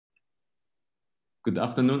Good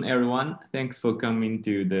afternoon, everyone. Thanks for coming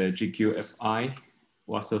to the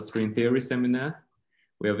GQFI-WST String Theory Seminar.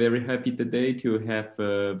 We are very happy today to have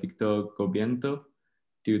Victor Gorbenko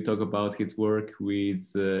to talk about his work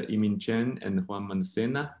with Yimin Chen and Juan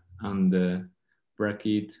Mancena on the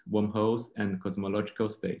Bra-ket, wormholes, and cosmological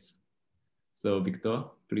states. So Victor,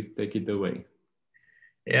 please take it away.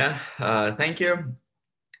 Yeah, thank you.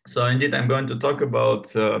 So indeed, I'm going to talk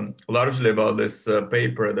about largely about this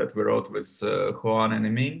paper that we wrote with Juan and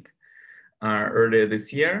Yimin earlier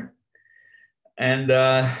this year. And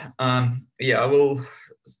yeah, I will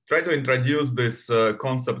try to introduce this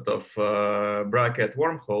concept of Bra-ket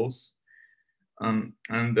wormholes. And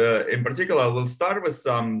in particular, I will start with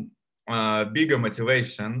some bigger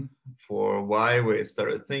motivation for why we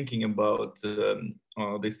started thinking about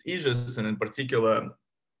these issues, and in particular,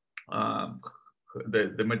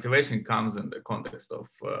 the motivation comes in the context of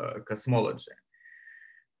cosmology.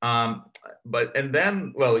 And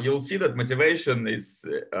then, well, you'll see that motivation is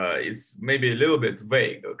maybe a little bit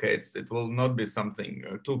vague. Okay, it will not be something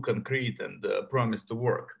too concrete and promise to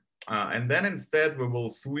work. And then instead, we will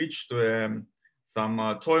switch to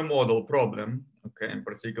some toy model problem. Okay, in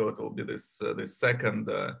particular, it will be this second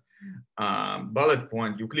bullet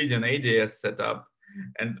point, Euclidean AdS setup,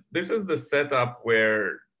 and this is the setup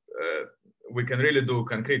where we can really do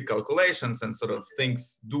concrete calculations and sort of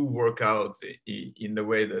things do work out in the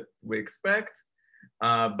way that we expect.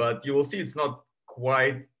 But you will see it's not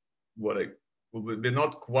quite what we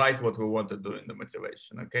want to do in the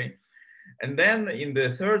motivation, okay? And then in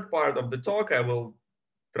the third part of the talk, I will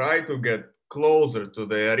try to get closer to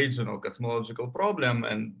the original cosmological problem.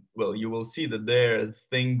 And well, you will see that there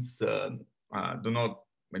things do not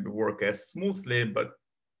maybe work as smoothly, but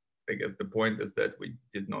I guess the point is that we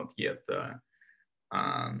did not yet, the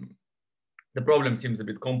problem seems a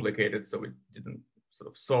bit complicated, so we didn't sort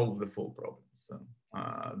of solve the full problem. So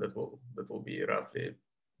that will be roughly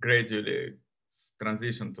gradually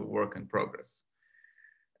transition to work in progress.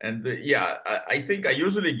 And yeah, I think I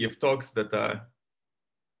usually give talks that are,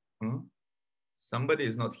 somebody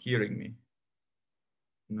is not hearing me.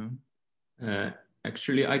 No?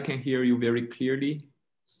 Actually, I can hear you very clearly.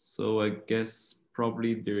 So I guess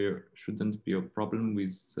probably there shouldn't be a problem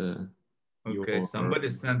with okay,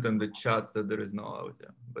 somebody sent in the chat that there is no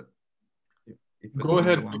audio, but if go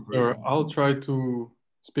ahead, Victor. I'll try to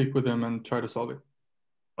speak with them and try to solve it.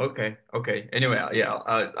 Okay. Anyway,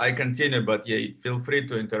 yeah, I continue, but yeah, feel free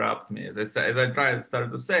to interrupt me. As I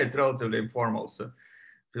started to say, it's relatively informal, so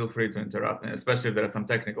feel free to interrupt me, especially if there are some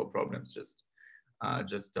technical problems. Just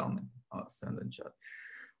tell me. I'll send in chat.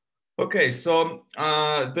 Okay, so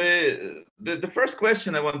the first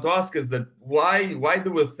question I want to ask is that why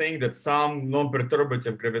do we think that some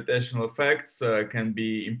non-perturbative gravitational effects can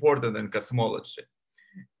be important in cosmology?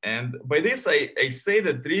 And by this I say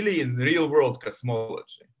that really in real-world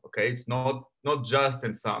cosmology, okay, it's not just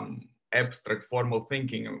in some abstract formal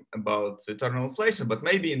thinking about eternal inflation, but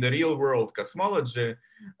maybe in the real-world cosmology,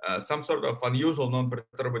 some sort of unusual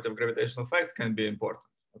non-perturbative gravitational effects can be important.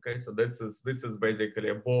 Okay, so this is basically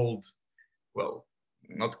a bold, well,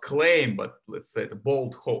 not claim, but let's say the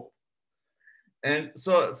bold hope. And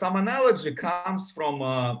so some analogy comes from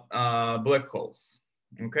black holes.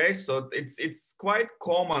 Okay, so it's quite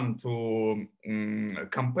common to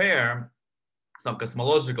compare some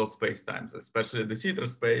cosmological spacetimes, especially the de Sitter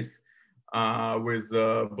space, with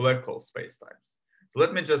black hole spacetimes. So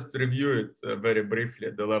let me just review it very briefly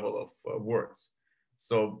at the level of words.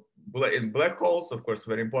 So in black holes, of course,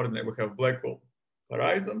 very importantly, we have black hole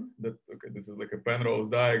horizon. This is like a Penrose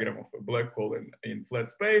diagram of a black hole in flat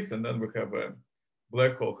space, and then we have a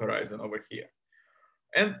black hole horizon over here.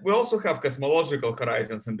 And we also have cosmological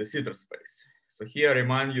horizons in the de Sitter space. So here I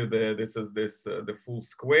remind you that this is the full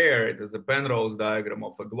square. It is a Penrose diagram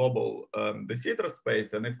of a global de Sitter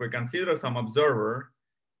space. And if we consider some observer,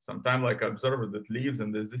 some time-like observer that lives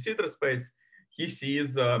in this de Sitter space, he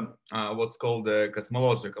sees what's called the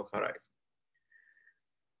cosmological horizon.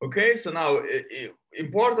 Okay, so now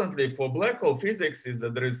importantly for black hole physics is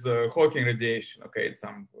that there is Hawking radiation. Okay, it's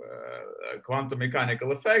some quantum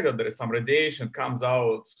mechanical effect that there is some radiation comes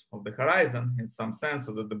out of the horizon in some sense,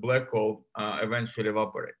 so that the black hole eventually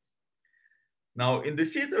evaporates. Now in the de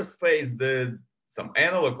Sitter space, some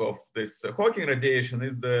analog of this Hawking radiation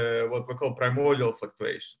is what we call primordial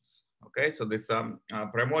fluctuations. Okay, so there's some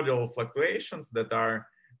primordial fluctuations that are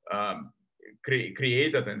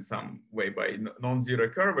created in some way by non-zero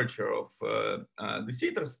curvature of the de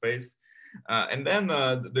Sitter space, and then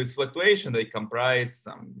this fluctuation, they comprise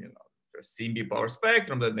some, CMB power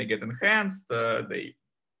spectrum that may get enhanced. They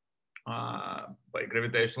by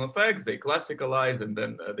gravitational effects. They classicalize, and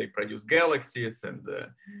then they produce galaxies and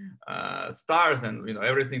stars, and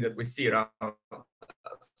everything that we see around us.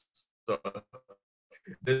 So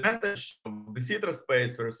the advantage of de Sitter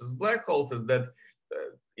space versus black holes is that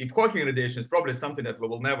if Hawking radiation is probably something that we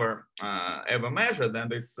will never ever measure, then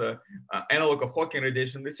this analog of Hawking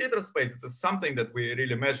radiation in de Sitter space is something that we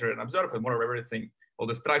really measure and observe, and more of everything, all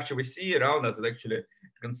the structure we see around us, it actually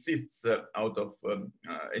consists out of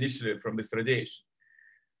initially from this radiation.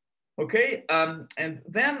 Okay, and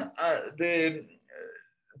then the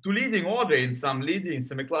to leading order in some leading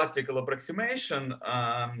semiclassical approximation,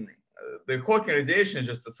 the Hawking radiation is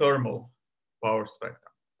just a thermal power spectrum.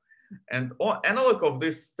 And analog of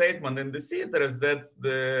this statement in de Sitter is that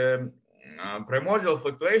the primordial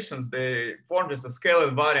fluctuations, they form just a scale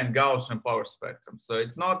invariant Gaussian power spectrum. So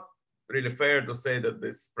it's not really fair to say that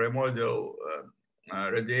this primordial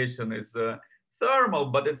radiation is thermal,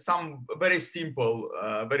 but it's some very simple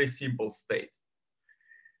state.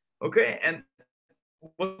 Okay, and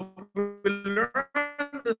what we learned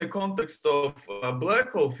in the context of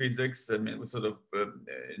black hole physics, I mean, we sort of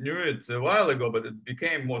knew it a while ago, but it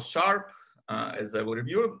became more sharp, as I will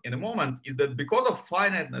review in a moment, is that because of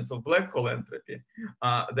finiteness of black hole entropy,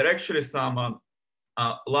 there are actually some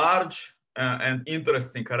large and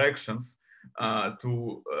interesting corrections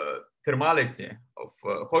to thermality of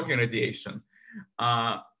Hawking radiation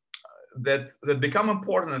that become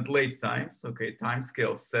important at late times, okay, time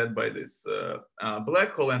scales set by this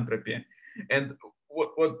black hole entropy. And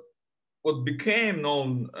what became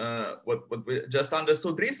known, what we just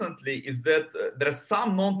understood recently is that there are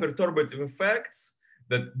some non-perturbative effects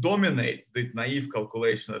that dominate the naive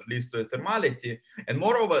calculation, at least to a thermality. And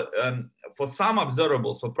moreover, for some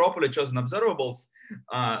observables, for properly chosen observables,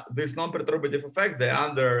 these non-perturbative effects, they're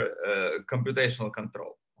under computational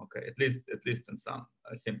control. Okay, at least in some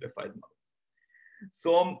simplified models.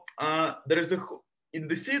 So there is in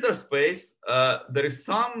de Sitter space, there is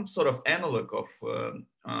some sort of analog of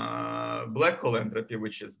black hole entropy,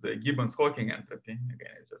 which is the Gibbons-Hawking entropy.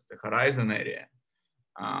 Again, it's just the horizon area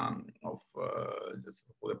of just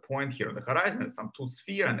put a point here on the horizon. It's some two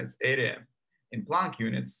sphere and its area in Planck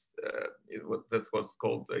units. That's what's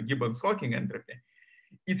called Gibbons-Hawking entropy.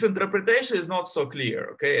 Its interpretation is not so clear.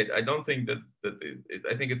 Okay, I don't think that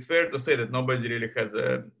I think it's fair to say that nobody really has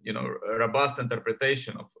a a robust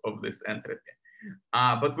interpretation of this entropy.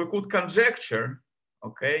 But we could conjecture,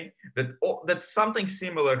 okay, that something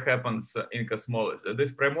similar happens in cosmology.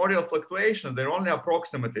 This primordial fluctuation, they're only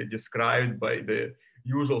approximately described by the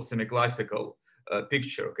usual semiclassical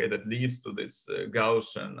picture, okay, that leads to this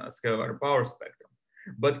Gaussian scalar power spectrum.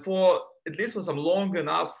 But at least for some long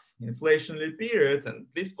enough inflationary periods, and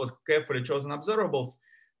at least for carefully chosen observables,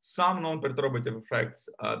 some non-perturbative effects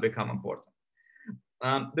become important.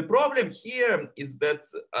 The problem here is that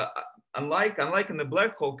unlike in the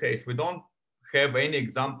black hole case, we don't have any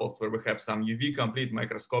examples where we have some UV complete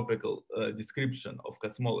microscopical description of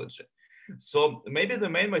cosmology. So maybe the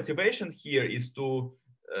main motivation here is to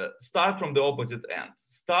start from the opposite end,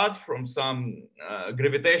 start from some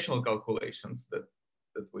gravitational calculations that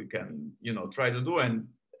we can try to do, and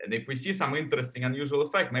if we see some interesting unusual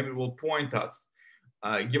effect, maybe it will point us,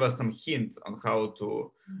 give us some hint on how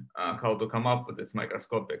to come up with this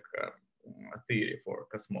microscopic theory for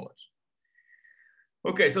cosmology.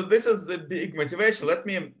 Okay, so this is the big motivation. Let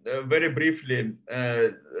me very briefly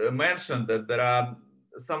mention that there are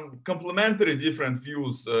some complementary different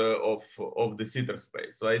views of de Sitter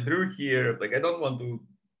space. So I drew here, like, I don't want to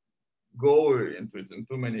go into it in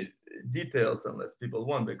too many details unless people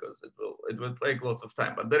want, because it will take lots of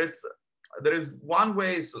time. But there is one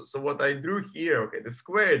way. So what I drew here, okay, the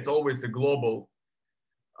square, it's always a global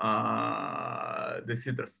de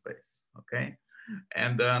Sitter space, okay.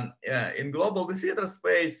 And in global de Sitter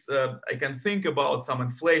space, I can think about some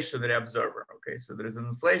inflationary observer, okay. So there is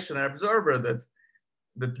an inflationary observer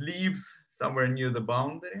that lives somewhere near the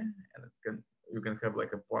boundary, and you can have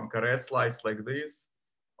like a Poincare slice like this,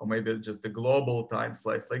 or maybe just a global time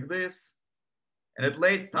slice like this. And at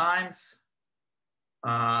late times,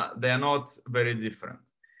 they are not very different.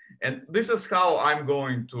 And this is how I'm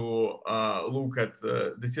going to look at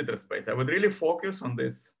de Sitter space. I would really focus on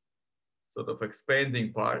this sort of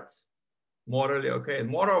expanding part morally, okay? And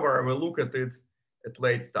moreover, I will look at it at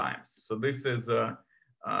late times. So this is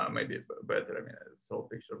maybe better. I mean, it's whole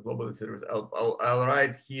picture of global de Sitter. I'll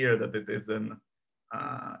write here that it is an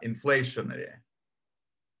inflationary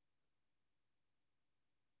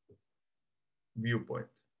viewpoint.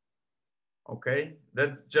 Okay,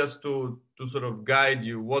 that's just to sort of guide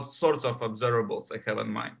you what sorts of observables I have in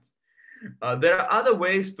mind. There are other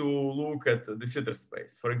ways to look at the de Sitter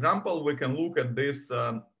space. For example, we can look at this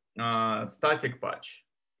static patch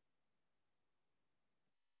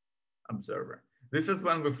observer. This is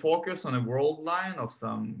when we focus on a world line of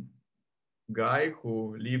some guy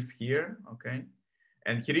who lives here, okay?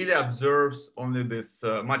 And he really observes only this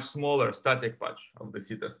much smaller static patch of the de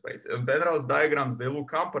Sitter space. In Penrose diagrams, they look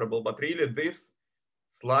comparable, but really this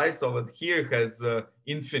slice over here has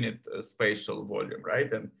infinite spatial volume,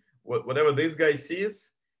 right? And whatever this guy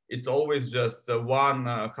sees, it's always just one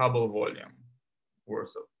Hubble volume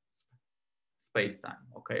worth of space-time,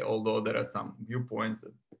 okay? Although there are some viewpoints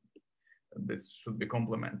that this should be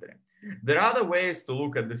complementary. There are other ways to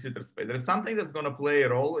look at the de Sitter space. There's something that's going to play a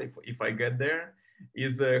role if I get there,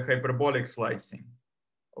 is a hyperbolic slicing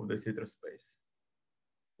of the de Sitter space,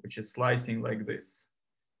 which is slicing like this.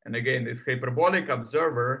 And again, this hyperbolic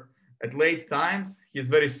observer at late times, he's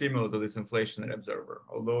very similar to this inflationary observer,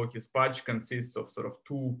 although his patch consists of sort of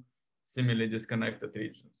two similarly disconnected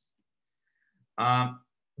regions.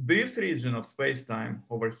 This region of space-time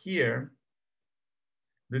over here,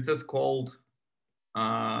 this is called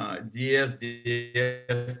DS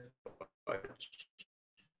patch.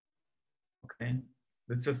 Okay,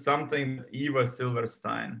 this is something that Eva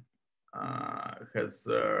Silverstein has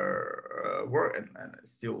worked and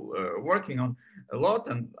still working on a lot.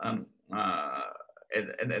 And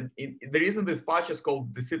the reason this patch is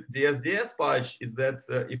called the DS patch is that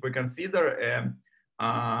if we consider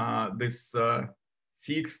this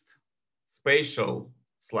fixed spatial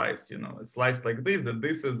slice, you know, a slice like this, that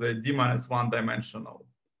this is a d-1 dimensional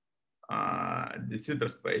de Sitter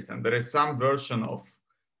space, and there is some version of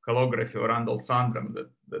holography or Randall-Sundrum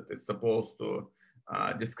that is supposed to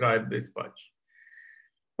describe this patch.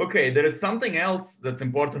 Okay, there is something else that's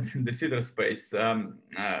important in the de Sitter space,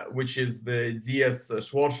 which is the DS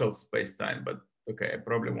Schwarzschild space-time, but okay, I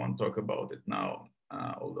probably won't talk about it now,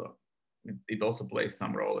 although it also plays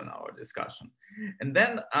some role in our discussion. And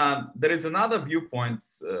then there is another viewpoint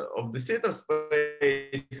of the de Sitter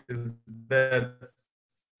space, is that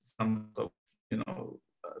some of, you know,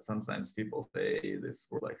 sometimes people say this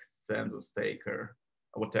word like census taker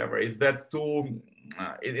or whatever, is that to,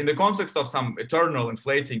 in the context of some eternal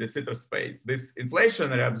inflating de Sitter space, this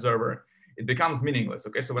inflationary observer, it becomes meaningless.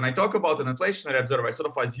 Okay, so when I talk about an inflationary observer, I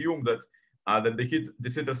sort of assume that that the de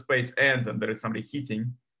Sitter space ends and there is some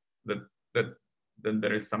reheating, then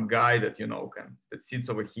there is some guy that, you know, that sits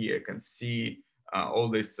over here, can see all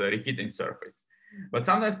this reheating surface. But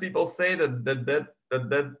sometimes people say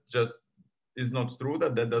that just is not true,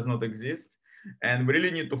 that does not exist. And we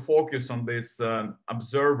really need to focus on this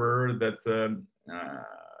observer that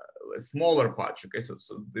a smaller patch. Okay, so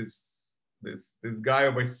this guy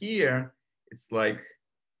over here, it's like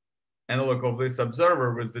analog of this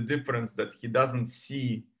observer, with the difference that he doesn't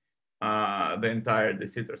see the entire de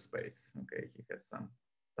Sitter space. Okay, he has some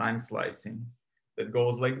time slicing that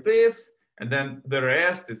goes like this, and then the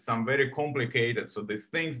rest is some very complicated. So these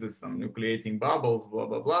things, there's some nucleating bubbles, blah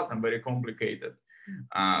blah blah, some very complicated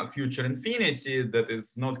future infinity that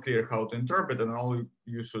is not clear how to interpret, and all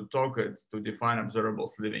you should talk is to define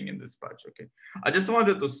observables living in this patch. Okay, I just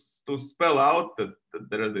wanted to spell out that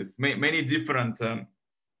there are this many different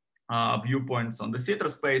viewpoints on the de Sitter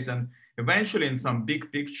space, and eventually in some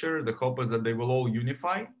big picture, the hope is that they will all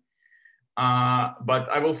unify. But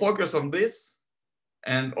I will focus on this.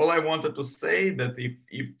 And all I wanted to say that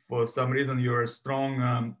if for some reason you're a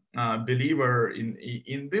strong believer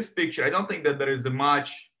in this picture, I don't think that there is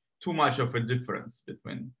too much of a difference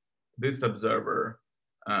between this observer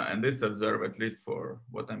and this observer, at least for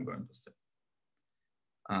what I'm going to say.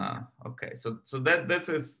 Okay, so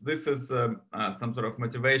this is some sort of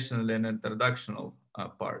motivational and introductional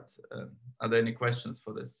part. Are there any questions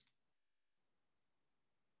for this?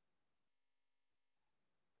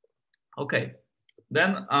 Okay.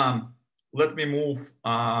 Then let me move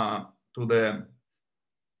to the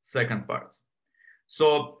second part.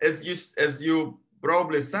 So as you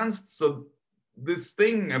probably sensed, so this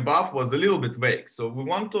thing above was a little bit vague. So we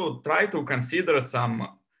want to try to consider some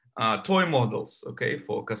toy models, okay,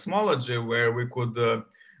 for cosmology, where we could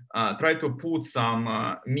try to put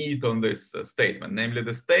some meat on this statement, namely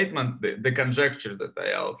the statement, the conjecture that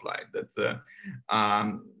I outlined, that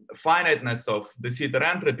finiteness of de Sitter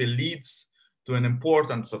entropy leads to an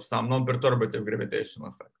importance of some non-perturbative gravitational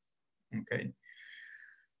effects. Okay,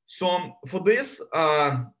 so for this,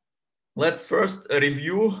 let's first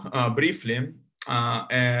review briefly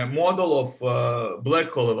a model of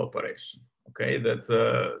black hole evaporation. Okay, that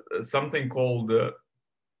something called the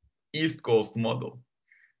East Coast model,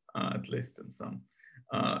 at least in some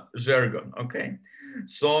jargon. Okay,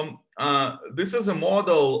 so this is a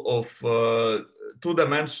model of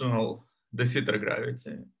two-dimensional de Sitter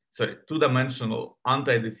gravity. Sorry, two-dimensional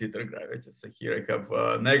anti-de Sitter gravity. So here I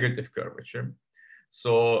have negative curvature.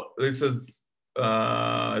 So this is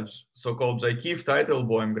so-called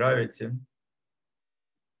GQFI-Teitelbaum gravity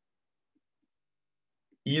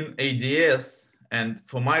in AdS. And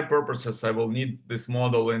for my purposes, I will need this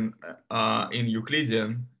model in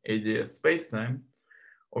Euclidean AdS spacetime.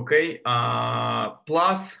 Okay,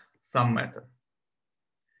 plus some matter.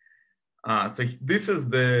 So this is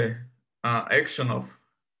the action of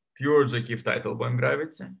pure GQFI-Teitelbaum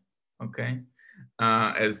gravity. Okay,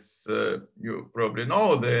 as you probably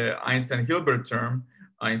know, the Einstein-Hilbert term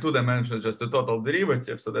in 2 dimensions is just a total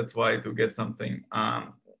derivative. So that's why to get something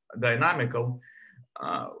dynamical,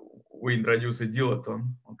 we introduce a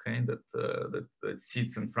dilaton, okay, that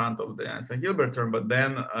sits in front of the Einstein-Hilbert term, but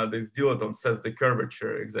then this dilaton sets the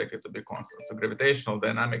curvature exactly to be constant. So gravitational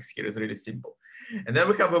dynamics here is really simple. And then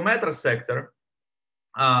we have a matter sector,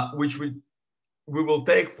 which we will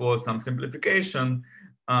take for some simplification,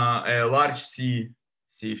 a large C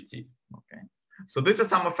CFT, okay. So this is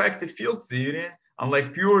some effective field theory.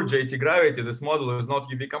 Unlike pure JT gravity, this model is not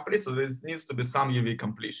UV complete, so there needs to be some UV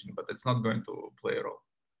completion, but it's not going to play a role.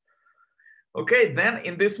 Okay, then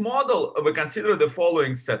in this model, we consider the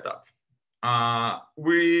following setup.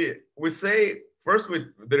 We say, first,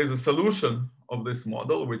 there is a solution of this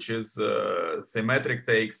model, which is symmetric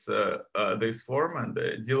takes this form, and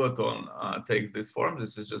the dilaton takes this form.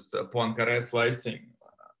 This is just a Poincaré slicing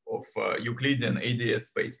of Euclidean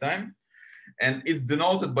AdS spacetime. And it's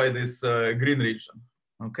denoted by this green region,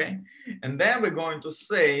 okay? And then we're going to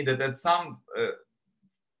say that at some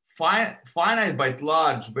finite but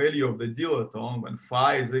large value of the dilaton, when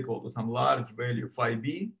phi is equal to some large value phi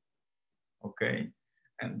b, okay?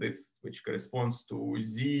 And this, which corresponds to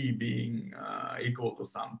z being equal to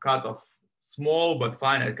some cutoff, small but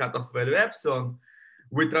finite cutoff value epsilon,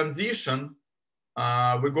 we transition,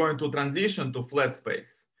 we're going to transition to flat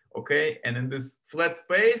space, okay? And in this flat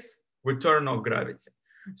space, we turn off gravity.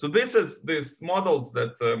 So this is these models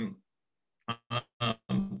that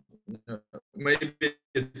maybe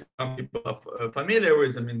some people are familiar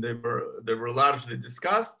with. I mean, they were largely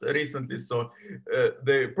discussed recently. So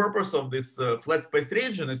the purpose of this flat space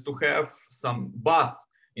region is to have some bath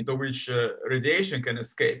into which radiation can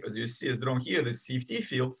escape. As you see, as drawn here, the CFT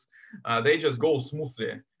fields, they just go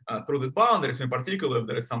smoothly through these boundaries. In particular, if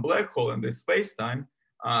there is some black hole in this space-time,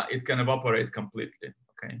 it can evaporate completely.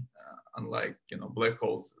 Okay. Unlike, you know, black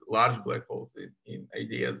holes, large black holes in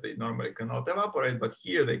AdS, they normally cannot evaporate, but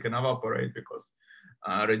here they can evaporate because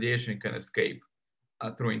radiation can escape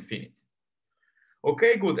through infinity.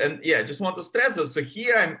 Okay, good. And yeah, just want to stress this. So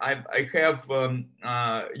here I have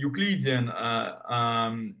Euclidean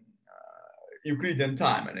Euclidean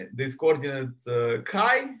time, and this coordinate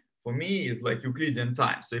chi for me is like Euclidean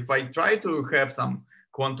time. So if I try to have some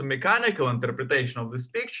quantum mechanical interpretation of this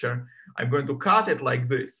picture, I'm going to cut it like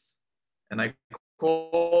this. And I'm gonna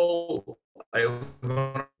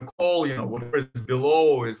call, you know, whatever is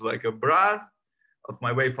below is like a bra of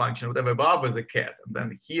my wave function, whatever above is a cat. And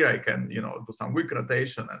then here I can, you know, do some weak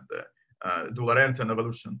rotation and do Lorentzian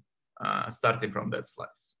evolution starting from that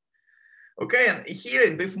slice. Okay, and here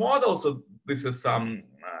in this model, so this is some,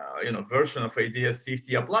 you know, version of AdS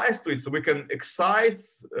CFT applies to it. So we can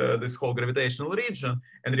excise this whole gravitational region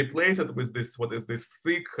and replace it with this, what is this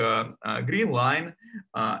thick green line.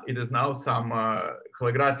 It is now some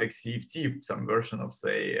holographic CFT, some version of,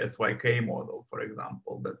 say, SYK model, for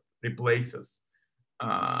example, that replaces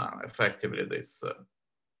effectively this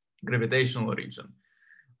gravitational region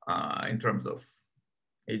in terms of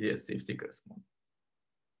AdS CFT correspondence.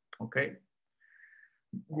 Okay.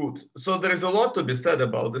 Good. So there is a lot to be said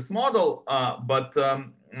about this model, but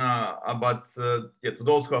yeah, to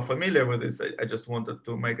those who are familiar with this, I just wanted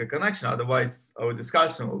to make a connection. Otherwise, our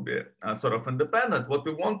discussion will be sort of independent. What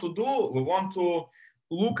we want to do, we want to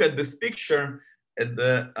look at this picture at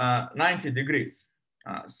the 90 degrees.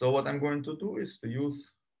 So what I'm going to do is to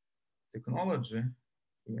use technology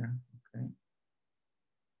here. Okay.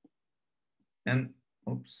 And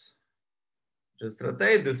oops, just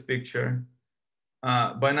rotate this picture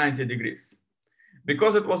by 90 degrees.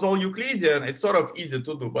 Because it was all Euclidean, it's sort of easy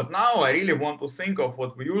to do. But now I really want to think of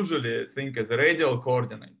what we usually think as a radial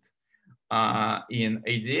coordinate in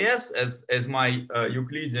AdS as my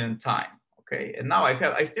Euclidean time. Okay, and now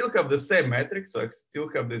I still have the same metric, so I still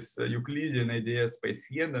have this Euclidean AdS space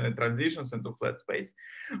here, and then it transitions into flat space.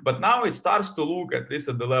 But now it starts to look, at least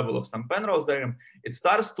at the level of some Penrose diagram, it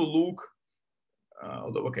starts to look,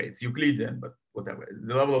 although okay, it's Euclidean, but whatever,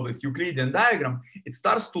 the level of this Euclidean diagram, it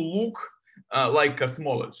starts to look like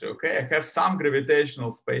cosmology. Okay, I have some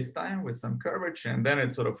gravitational space-time with some curvature, and then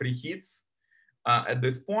it sort of reheats at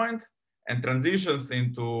this point and transitions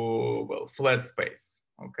into, well, flat space.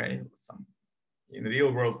 Okay, some in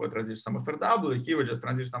real world we transition some of RW, here we just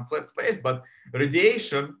transition some flat space, but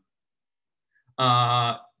radiation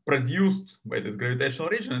produced by this gravitational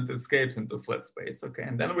region, it escapes into flat space. Okay,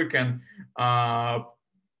 and then we can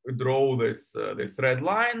draw this this red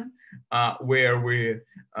line where we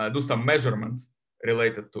do some measurement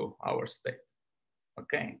related to our state.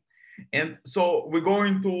 Okay, and so we're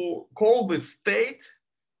going to call this state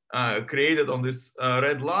created on this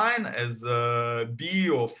red line as B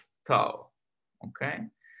of tau. Okay,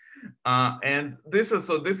 and this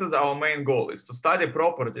is our main goal, is to study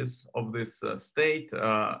properties of this state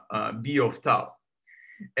B of tau.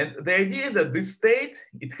 And the idea is that this state,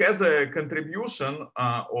 it has a contribution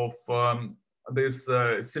of this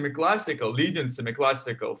semiclassical, leading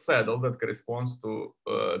semiclassical saddle that corresponds to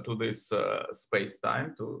this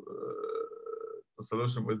space-time, to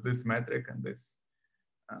solution with this metric and this.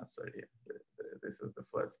 Sorry, this is the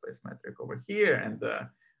flat space metric over here, and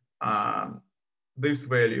this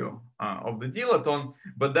value of the dilaton,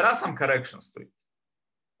 but there are some corrections to it.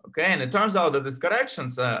 Okay, and it turns out that these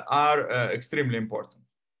corrections are extremely important.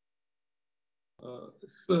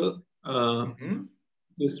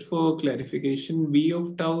 Just for clarification, B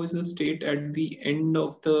of tau is a state at the end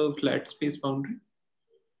of the flat space boundary?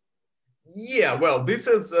 Yeah, well, this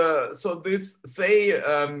is, so this say,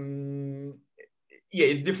 yeah,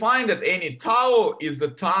 it's defined that any tau is the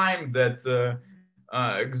time that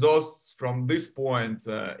exhausts from this point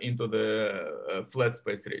into the flat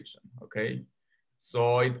space region. Okay,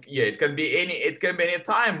 so it can be any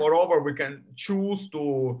time. Moreover, we can choose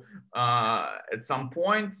to at some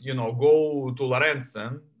point, you know, go to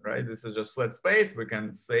Lorentzian, right? This is just flat space. We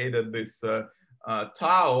can say that this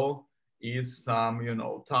tau is some, you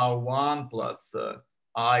know, tau 1 plus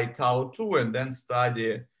I tau 2, and then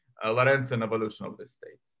study Lorentzian evolution of this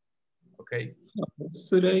state. Okay.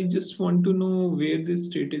 Sir, I just want to know where this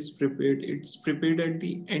state is prepared. It's prepared at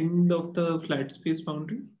the end of the flat space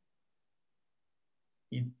boundary?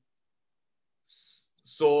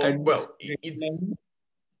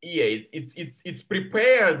 It's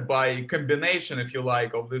prepared by combination, if you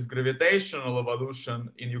like, of this gravitational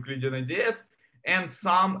evolution in Euclidean AdS and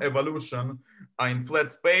some evolution in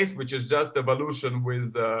flat space, which is just evolution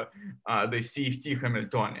with the CFT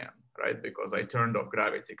Hamiltonian, right? Because I turned off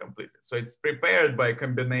gravity completely. So it's prepared by a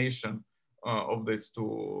combination of these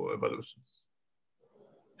two evolutions.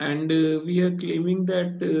 And we are claiming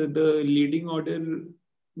that the leading order,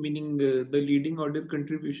 meaning the leading order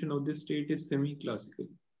contribution of this state is semi-classical.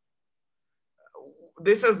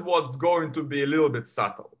 This is what's going to be a little bit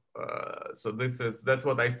subtle. So that's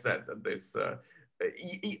what I said, that this,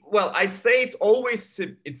 well, I'd say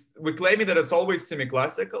we're claiming that it's always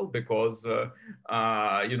semi-classical because,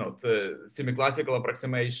 you know, the semi-classical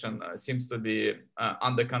approximation seems to be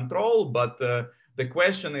under control, but the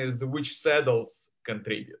question is which saddles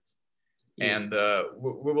contribute. Yeah. And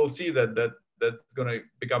we will see that's going to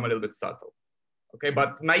become a little bit subtle. Okay,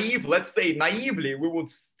 but let's say naively, we would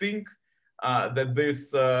think that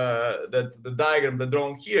this, that the diagram that's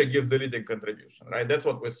drawn here gives the leading contribution, right? That's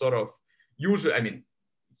what we sort of usually, I mean,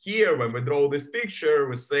 here when we draw this picture,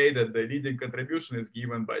 we say that the leading contribution is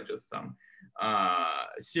given by just some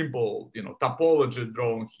simple, you know, topology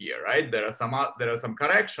drawn here, right? There are some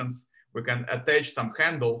corrections. We can attach some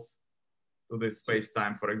handles to this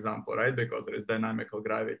space-time, for example, right? Because there is dynamical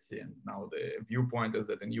gravity, and now the viewpoint is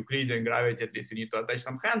that in Euclidean gravity, at least you need to attach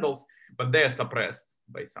some handles, but they are suppressed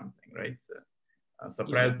by something, right?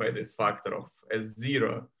 Suppressed by this factor of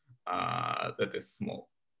S0 that is small.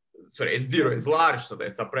 Sorry, S0 is large, so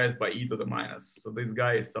they're suppressed by e to the minus. So this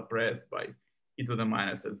guy is suppressed by e to the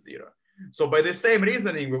minus S0. So by the same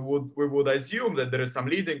reasoning, we would assume that there is some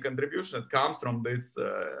leading contribution that comes from this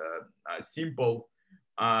simple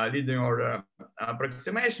leading order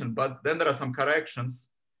approximation, but then there are some corrections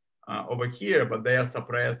over here, but they are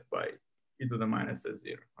suppressed by e to the minus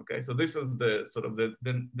S0. Okay, so this is the sort of the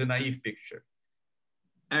naive picture.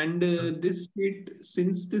 And this state,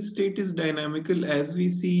 since this state is dynamical, as we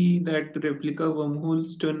see that replica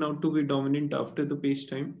wormholes turn out to be dominant after the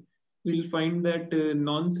spacetime, we'll find that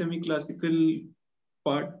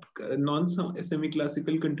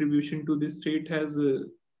non-semi-classical contribution to this state has a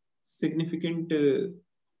significant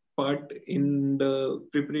part in the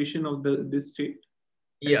preparation of this state.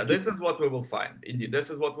 Yeah, this is what we will find. Indeed, this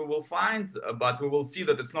is what we will find, but we will see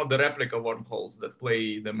that it's not the replica wormholes that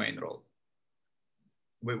play the main role.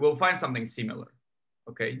 We will find something similar,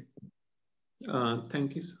 okay?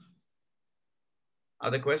 Thank you, sir.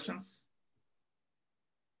 Other questions?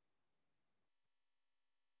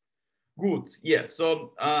 Good. Yeah.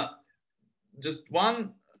 So just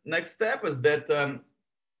one next step is that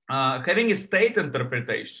having a state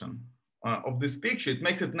interpretation of this picture, it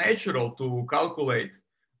makes it natural to calculate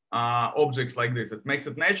objects like this. It makes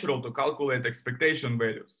it natural to calculate expectation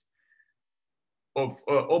values of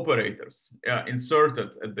operators inserted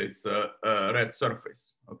at this red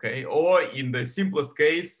surface, okay? Or in the simplest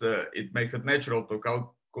case, it makes it natural to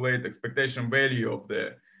calculate expectation value of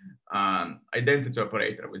the identity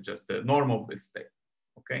operator with just the norm of this state,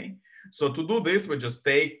 okay? So to do this, we just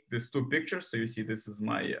take these two pictures. So you see, this is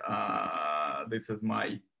my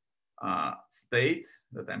state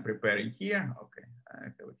that I'm preparing here. Okay, I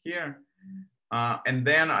have it here, and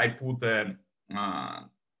then I put a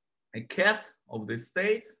ket of this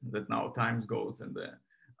state that now times goes in the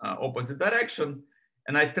opposite direction,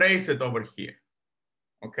 and I trace it over here.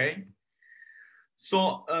 Okay.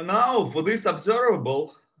 So now for this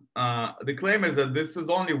observable, the claim is that this is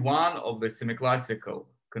only one of the semiclassical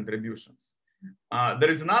contributions. There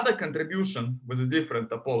is another contribution with a different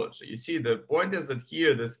topology. You see, the point is that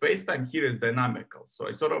here, the space-time here is dynamical. So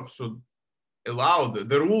I sort of should allow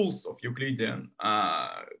the rules of Euclidean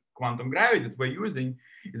quantum gravity that we're using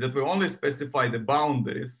is that we only specify the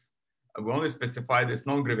boundaries. We only specify this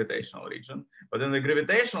non-gravitational region, but in the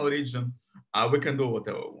gravitational region, we can do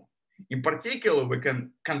whatever we want. In particular, we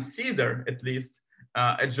can consider at least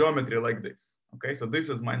a geometry like this. Okay, so this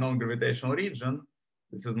is my non-gravitational region.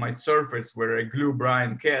 This is my surface where I glue Bra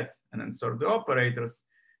ket and insert the operators.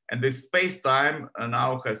 And this space-time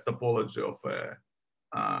now has topology of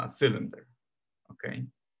a cylinder. Okay.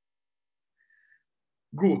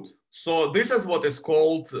 Good. So this is what is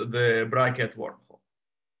called the Bra-ket wormhole.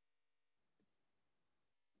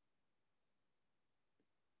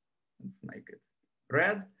 Let's make it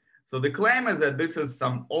red. So the claim is that this is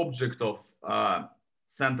some object of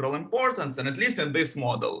central importance, and at least in this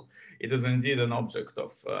model, it is indeed an object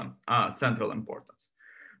of central importance.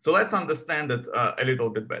 So let's understand it a little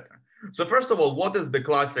bit better. So first of all, what is the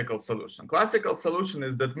classical solution? Classical solution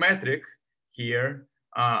is that metric here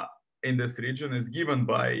in this region is given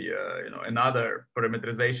by another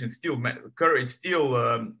parameterization, it's still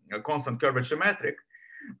a constant curvature metric,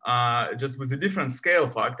 just with a different scale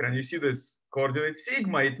factor. And you see this coordinate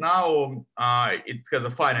sigma, it now it has a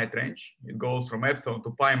finite range. It goes from epsilon to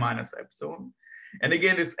pi minus epsilon. And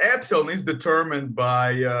again, this epsilon is determined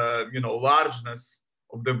by largeness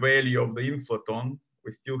of the value of the inflaton.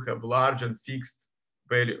 We still have large and fixed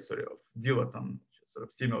values of dilaton, which is sort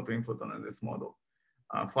of similar to inflaton in this model.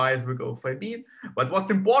 Phi is equal to phi b. But what's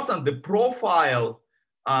important, the profile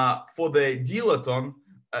for the dilaton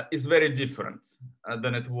is very different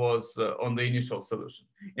than it was on the initial solution.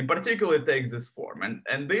 In particular, it takes this form.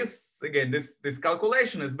 And this, again, this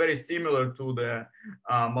calculation is very similar to the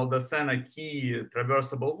Maldacena key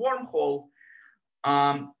traversable wormhole.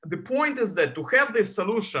 The point is that to have this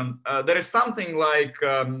solution, there is something like,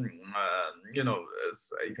 I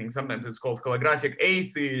think sometimes it's called holographic A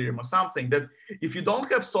theorem or something, that if you don't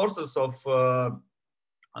have sources of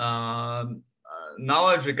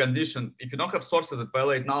knowledge condition, if you don't have sources that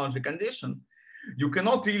violate knowledge condition, you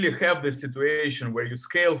cannot really have this situation where your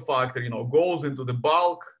scale factor, goes into the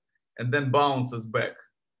bulk and then bounces back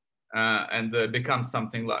and becomes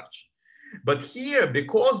something large. But here,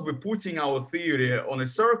 because we're putting our theory on a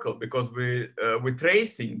circle, because we're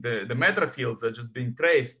tracing the matter fields are just being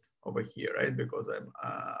traced over here, right? Because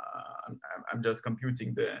I'm just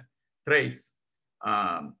computing the trace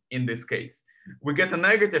in this case. We get a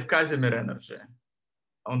negative Casimir energy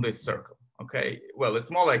on this circle. Okay, well,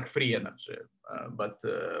 it's more like free energy, but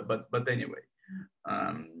anyway,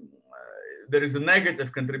 there is a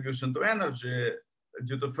negative contribution to energy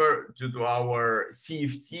due to our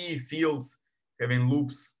CFT fields having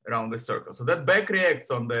loops around the circle. So that back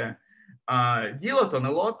reacts on the dilaton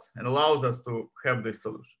a lot and allows us to have this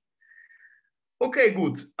solution. Okay,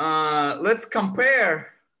 good. Let's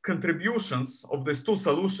compare contributions of these two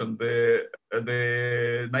solutions,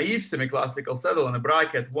 the naive semiclassical saddle and the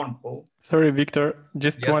Bra-ket wormhole. Sorry, Victor,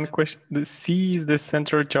 just Yes. one question. The C is the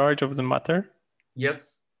central charge of the matter?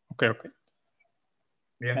 Yes. Okay.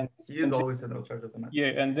 Yeah, And, C is always central charge of the matter.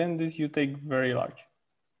 Yeah, and then this you take very large.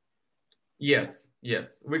 Yes.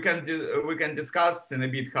 We can discuss in a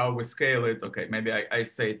bit how we scale it. Okay, maybe I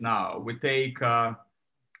say it now. We take,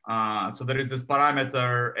 so there is this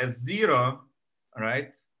parameter S0,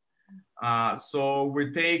 right? So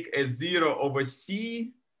we take S0 over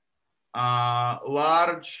C,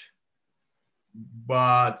 large,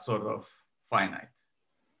 but sort of finite.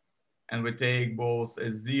 And we take both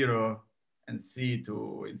S0 and c to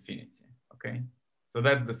infinity, okay? So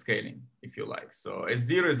that's the scaling, if you like. So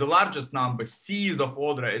S0 is the largest number, c is of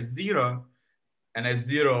order S0, and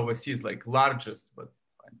S0 over c is like largest, but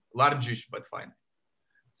largish, but fine.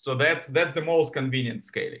 So that's the most convenient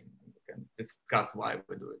scaling. We can discuss why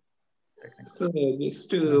we do it. So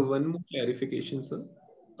just one more clarification, sir.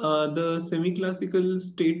 The semi-classical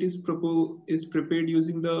state is prepared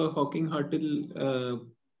using the Hawking-Hartle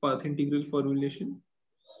path integral formulation,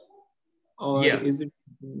 or yes. is it?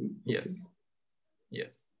 Yes.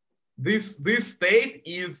 Yes. This state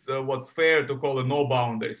is what's fair to call a no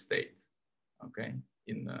boundary state. Okay.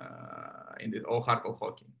 In the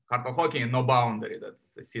Hartle-Hawking. Hartle-Hawking and no boundary.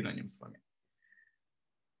 That's synonyms for me.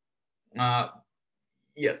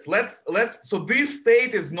 Yes. So this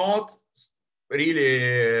state is not really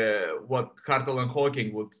what Hartle and Hawking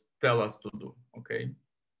would tell us to do. Okay.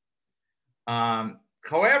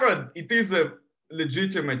 However, it is a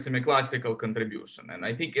legitimate semi-classical contribution, and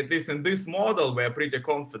I think at least in this model, we are pretty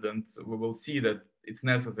confident we will see that it's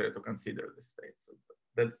necessary to consider this state. So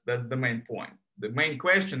that's the main point. The main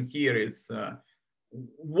question here is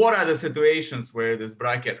what are the situations where this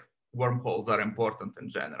Bra-ket wormholes are important in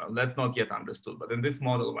general? That's not yet understood, but in this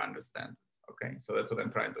model we understand. Okay, so that's what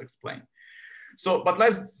I'm trying to explain. So, but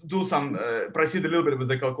let's do some, proceed a little bit with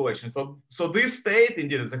the calculation. So this state,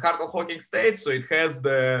 indeed, is a Hartle-Hawking state. So it has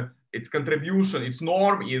its contribution, its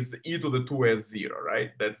norm is e to the 2s0,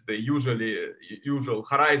 right? That's the usual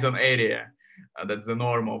horizon area. That's the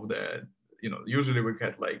norm of the, usually we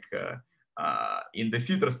get like, in the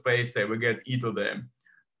Sitter space, say we get e to the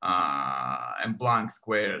m Planck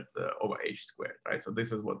squared over h squared, right? So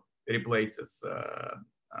this is what replaces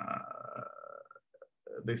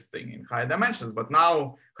this thing in higher dimensions, but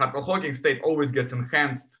now Hartle-Hawking state always gets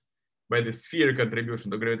enhanced by the sphere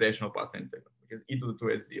contribution to gravitational path integral, which is e to the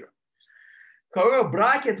 2s0. However,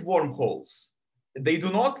 Bra-ket wormholes, they do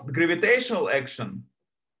not, gravitational action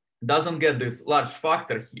doesn't get this large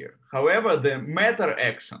factor here. However, the matter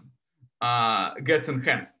action gets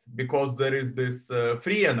enhanced because there is this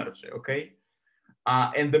free energy, okay?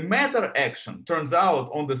 And the matter action turns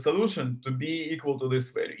out on the solution to be equal to this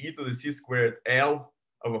value, e to the c squared L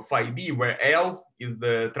over phi b, where L is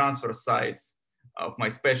the transverse size of my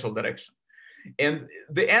spatial direction. And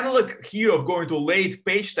the analog here of going to late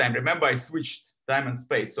page time, remember I switched time and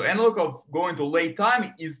space. So analog of going to late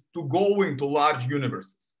time is to go into large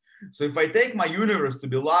universes. So if I take my universe to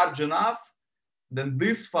be large enough, then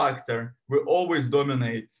this factor will always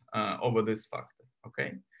dominate over this factor,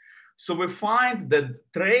 okay? So we find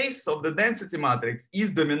that trace of the density matrix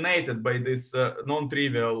is dominated by this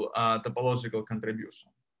non-trivial topological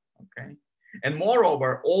contribution, okay? And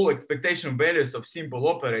moreover, all expectation values of simple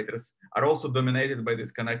operators are also dominated by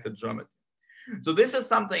this connected geometry. So this is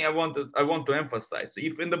something I want to emphasize. So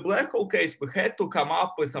if in the black hole case, we had to come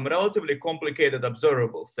up with some relatively complicated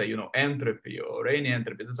observables, say, entropy or any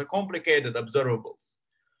entropy, these are complicated observables,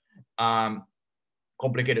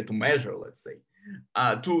 complicated to measure, let's say.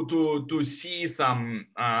 To see some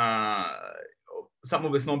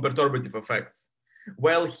of these non-perturbative effects.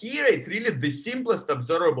 Well, here it's really the simplest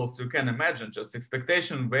observables you can imagine. Just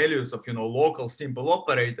expectation values of local simple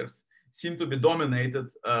operators seem to be dominated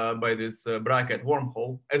by this Bra-ket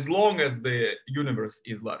wormhole as long as the universe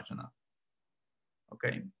is large enough.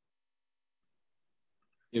 Okay.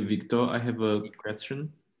 Yeah, Victor, I have a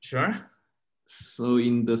question. Sure. So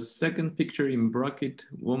in the second picture in Bra-ket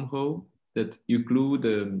wormhole, that you glue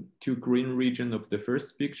the two green regions of the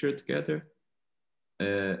first picture together.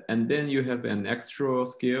 And then you have an extra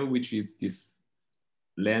scale, which is this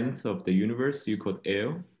length of the universe you call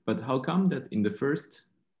L. But how come that in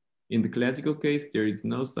the classical case, there is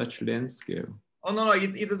no such length scale? Oh, no,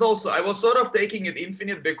 it is also, I was sort of taking it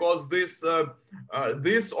infinite because this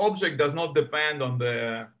object does not depend on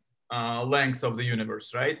the length of the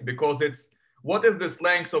universe, right? Because what is this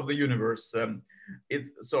length of the universe?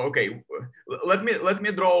 Okay, let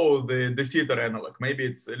me draw the Sitter analog. Maybe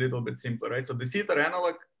it's a little bit simpler, right? So the Sitter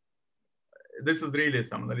analog, this is really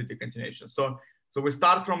some analytic continuation. So we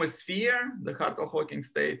start from a sphere, the Hartle-Hawking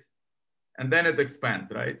state, and then it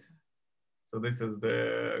expands, right? So this is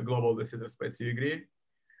the global de Sitter space, you agree?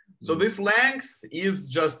 So this length is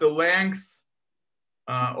just the length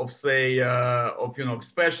of say,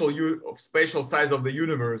 spatial size of the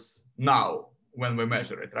universe now when we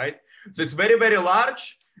measure it, right? So it's very, very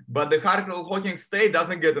large, but the Hartle-Hawking state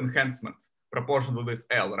doesn't get enhancement proportional to this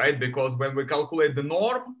L, right? Because when we calculate the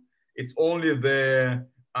norm, it's only the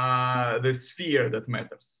sphere that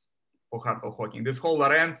matters for Hartle-Hawking. This whole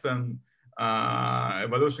Lorentzian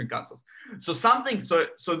evolution cancels. So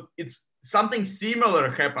it's something similar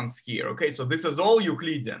happens here. Okay, so this is all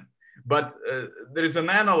Euclidean, But there is an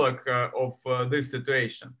analog of this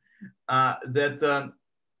situation that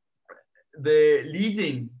the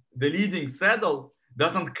leading saddle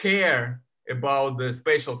doesn't care about the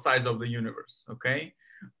spatial size of the universe, okay?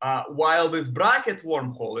 While this Bra-ket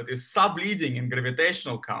wormhole, it is sub-leading in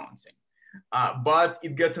gravitational counting, but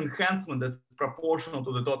it gets enhancement that's proportional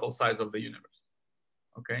to the total size of the universe,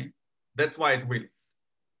 okay? That's why it wins.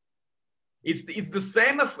 It's the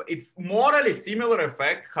same, it's morally similar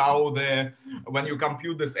effect how when you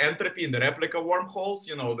compute this entropy in the replica wormholes,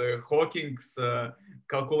 you know, the Hawking's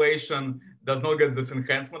calculation does not get this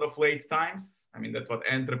enhancement of late times. I mean, that's what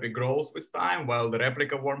entropy grows with time, while the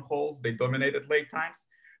replica wormholes, they dominated late times.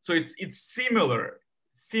 So it's similar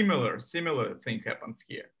thing happens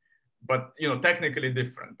here. But, you know, technically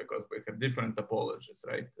different because we have different topologies,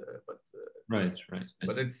 right? Right.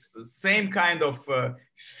 But it's the same kind of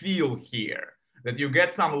feel here, that you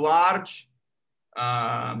get some large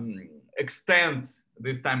extent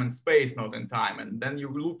this time and space, not in time. And then you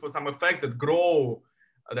look for some effects that grow,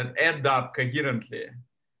 that add up coherently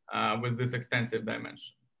with this extensive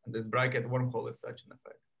dimension. And this Bra-ket wormhole is such an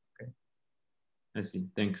effect. Okay. I see,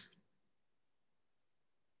 thanks.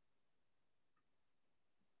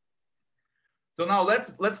 So now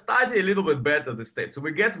let's study a little bit better the state. So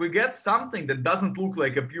we get something that doesn't look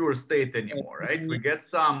like a pure state anymore, right? We get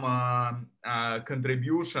some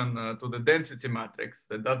contribution to the density matrix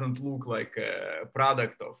that doesn't look like a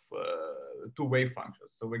product of two wave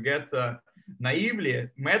functions. So we get naively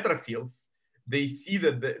matter fields. They see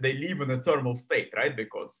that they live in a thermal state, right?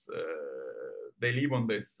 Because they live on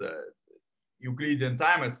this Euclidean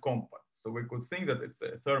time as compact. So we could think that it's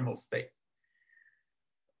a thermal state.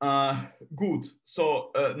 Good.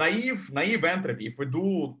 So naive entropy. If we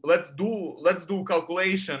do, let's do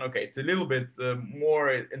calculation. Okay, it's a little bit more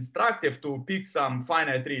instructive to pick some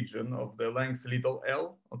finite region of the length little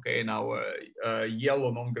l. Okay, in our yellow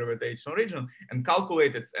non-gravitational region, and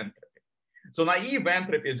calculate its entropy. So naive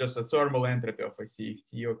entropy is just a thermal entropy of a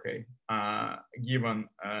CFT. Okay,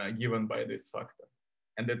 given by this factor,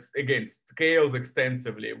 and it's again scales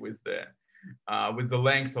extensively with the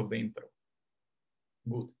length of the interval.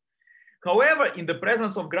 Good. However, in the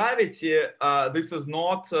presence of gravity, this is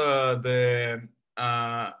not the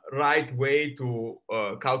right way to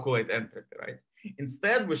calculate entropy, right?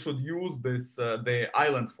 Instead, we should use this the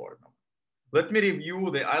island formula. Let me review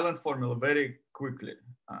the island formula very quickly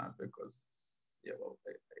because, yeah, well,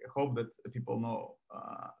 I hope that people know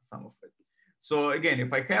some of it. So again,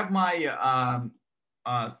 if I have my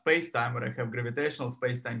space-time where I have gravitational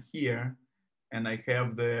space-time here, and I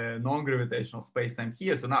have the non-gravitational space-time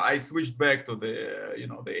here. So now I switched back to the, you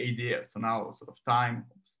know, the AdS. So now sort of time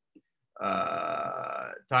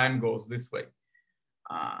goes this way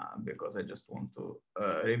because I just want to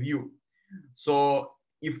review. So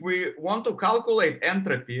if we want to calculate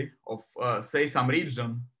entropy of say some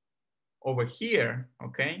region over here,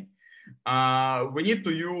 okay, we need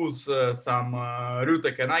to use some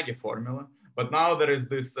Rüte-Kanagi formula. But now there is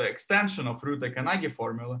this extension of Rüte-Kanagi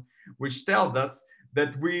formula, which tells us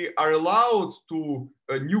that we are allowed to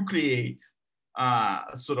nucleate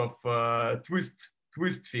sort of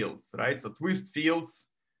twist fields, right? So twist fields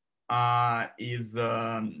is,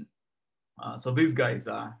 so these guys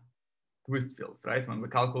are twist fields, right? When we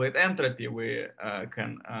calculate entropy, we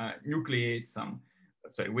can nucleate some,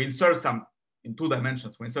 sorry, we insert some, in 2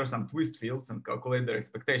 dimensions, we insert some twist fields and calculate their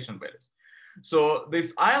expectation values. So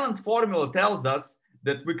this island formula tells us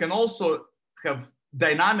that we can also have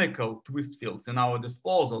dynamical twist fields in our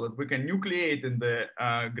disposal, that we can nucleate in the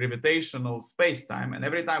gravitational space-time. And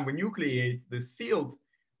every time we nucleate this field,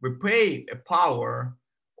 we pay a power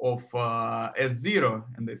of S0,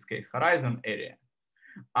 in this case, horizon area.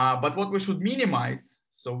 But what we should minimize,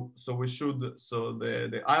 so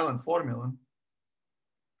the island formula,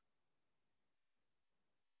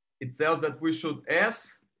 it tells that we should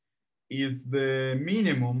S is the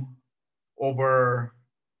minimum over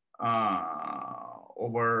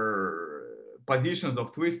positions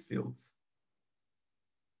of twist fields,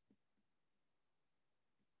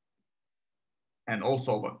 and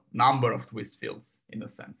also over number of twist fields in a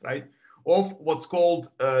sense, right? Of what's called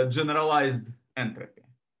generalized entropy.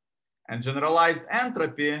 And generalized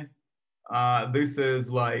entropy, this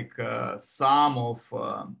is like sum of,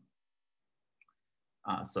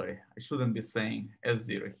 sorry, I shouldn't be saying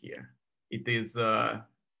S0 here. It is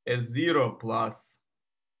S0 plus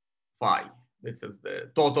phi. This is the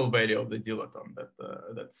total value of the dilaton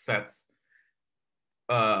that sets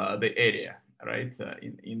the area, right,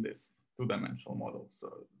 in this 2-dimensional model.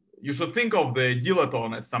 So you should think of the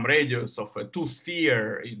dilaton as some radius of a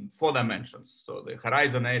 2-sphere in 4 dimensions. So the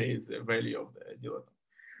horizon area is the value of the dilaton.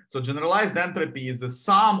 So generalized entropy is the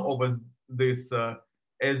sum over this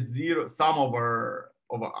S0, sum over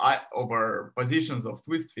positions of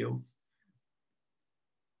twist fields.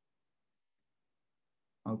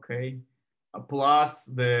 Okay, plus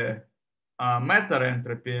the matter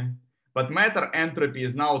entropy, but matter entropy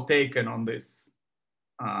is now taken on this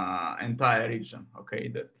entire region, okay,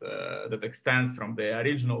 that extends from the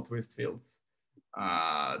original twist fields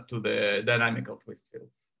to the dynamical twist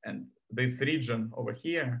fields. And this region over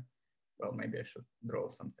here, well, maybe I should draw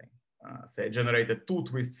something. Say I generated 2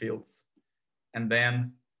 twist fields, and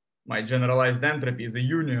then my generalized entropy is a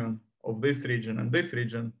union of this region and this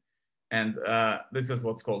region, and this is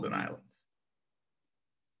what's called an island.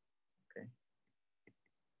 Okay.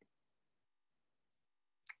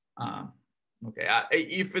 Okay,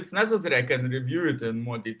 if it's necessary, I can review it in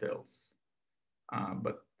more details.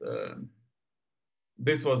 But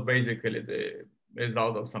this was basically the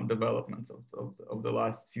result of some developments of the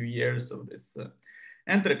last few years of this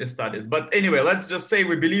entropy studies. But anyway, let's just say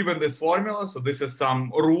we believe in this formula. So this is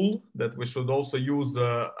some rule that we should also use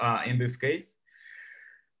in this case.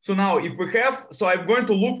 So now if we have, so I'm going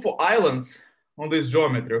to look for islands on this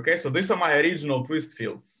geometry, okay? So these are my original twist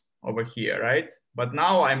fields over here, right? But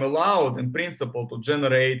now I'm allowed in principle to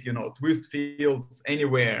generate, you know, twist fields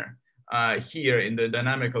anywhere here in the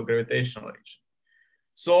dynamical gravitational region.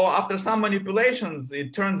 So after some manipulations,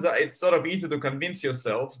 it turns out it's sort of easy to convince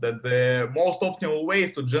yourselves that the most optimal way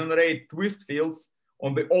is to generate twist fields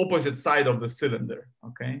on the opposite side of the cylinder,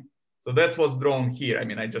 okay? So that's what's drawn here. I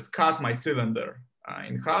mean, I just cut my cylinder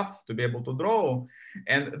in half to be able to draw.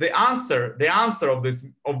 And the answer of this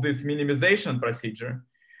minimization procedure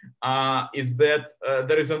is that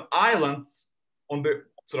there is an island on the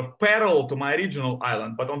sort of parallel to my original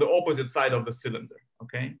island, but on the opposite side of the cylinder,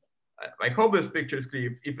 okay? I hope this picture is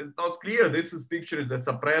clear. If it's not clear, this is picture that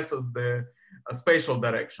suppresses the spatial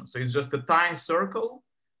direction. So it's just a time circle.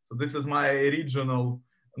 So this is my original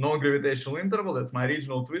non-gravitational interval. That's my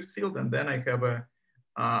original twist field. And then I have a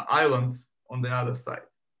island on the other side,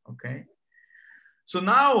 okay? So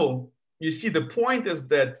now you see the point is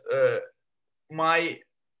that my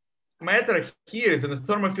matter here is in a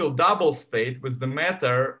thermophile double state with the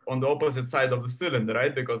matter on the opposite side of the cylinder,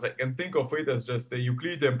 right? Because I can think of it as just a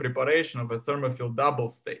Euclidean preparation of a thermophile double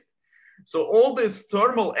state. So all this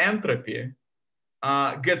thermal entropy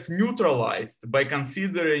gets neutralized by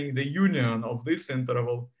considering the union of this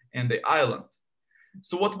interval and the island.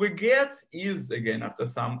 So what we get is, again, after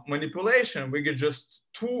some manipulation, we get just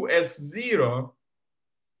 2S0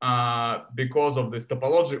 because of this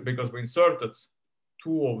topology, because we inserted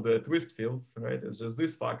 2 of the twist fields, right? It's just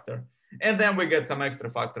this factor. And then we get some extra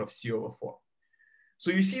factor of C/4. So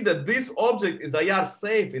you see that this object is IR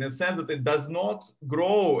safe in a sense that it does not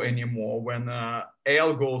grow anymore when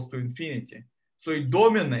L goes to infinity. So it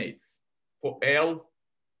dominates for L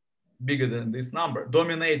bigger than this number,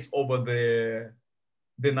 dominates over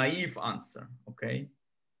the naive answer, okay?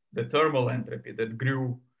 The thermal entropy that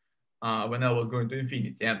grew when L was going to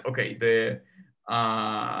infinity. And okay, the,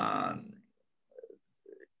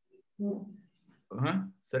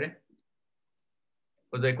 sorry?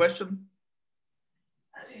 Was there a question?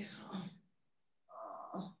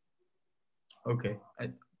 Okay,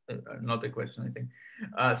 not a question, I think.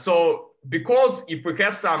 So because if we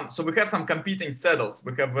have some, so we have some competing saddles.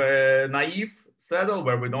 We have a naive saddle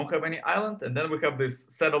where we don't have any island, and then we have this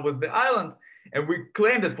saddle with the island, and we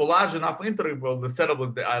claim that for large enough interval, the saddle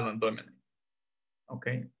with the island dominates.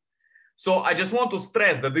 Okay. So I just want to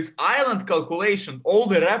stress that this island calculation, all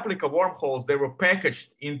the replica wormholes, they were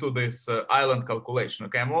packaged into this island calculation.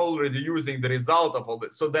 Okay, I'm already using the result of all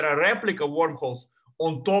this. So there are replica wormholes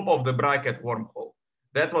on top of the Bra-ket wormhole.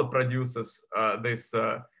 That's what produces this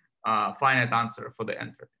finite answer for the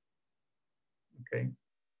entropy. Okay,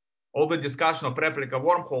 all the discussion of replica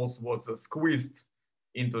wormholes was squeezed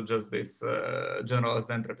into just this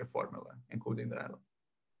generalized entropy formula, including the island.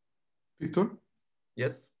 Victor?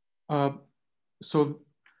 Yes? So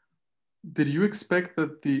did you expect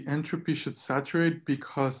that the entropy should saturate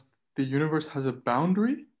because the universe has a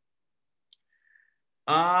boundary?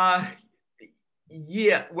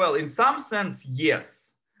 Yeah, well, in some sense,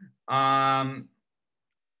 yes. Let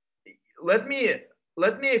me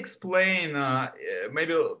explain,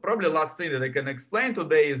 probably last thing that I can explain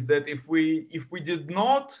today is that if we did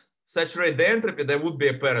not saturate the entropy, there would be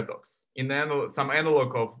a paradox, some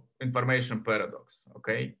analog of information paradox,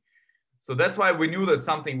 okay? So that's why we knew that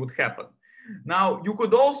something would happen. Now, you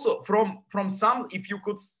could also, if you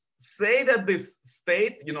could say that this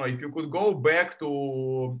state, you know, if you could go back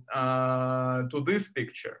to this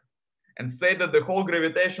picture and say that the whole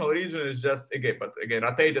gravitational region is just, again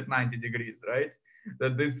rotated 90 degrees, right?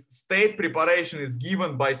 that this state preparation is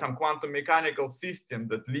given by some quantum mechanical system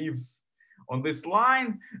that lives on this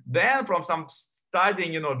line, then from some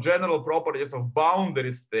studying, general properties of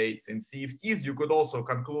boundary states in CFTs, you could also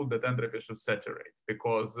conclude that entropy should saturate,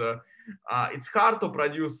 because it's hard to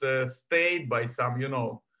produce a state by some,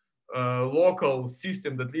 local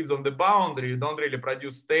system that lives on the boundary. You don't really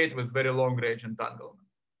produce state with very long range entanglement.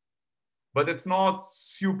 But it's not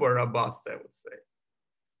super robust, I would say.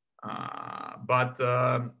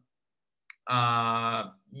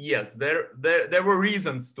 Yes, there were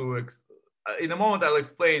reasons to, in a moment I'll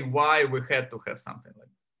explain why we had to have something like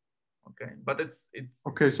that. Okay, but it's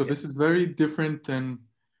okay, so this is very different than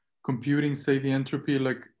computing, say, the entropy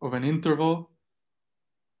like of an interval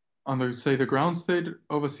on the, say, the ground state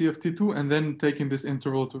of a CFT2, and then taking this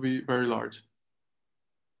interval to be very large.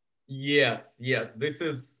 Yes, this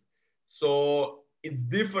is, so it's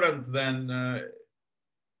different than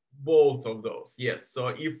both of those. Yes, so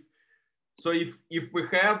if we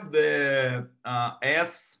have the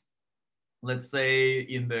S, let's say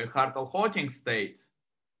in the Hartle-Hawking state,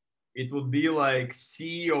 it would be like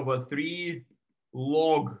C/3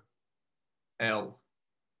 log L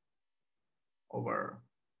over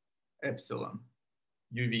epsilon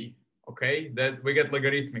UV, okay? That we get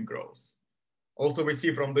logarithmic growth. Also, we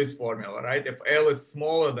see from this formula, right? If L is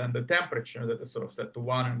smaller than the temperature that is sort of set to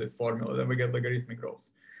 1 in this formula, then we get logarithmic growth.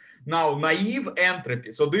 Now, naive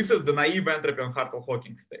entropy. So this is the naive entropy on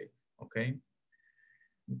Hartle-Hawking state, okay?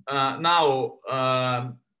 Then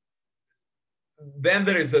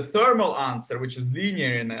there is a thermal answer, which is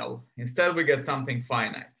linear in L. Instead, we get something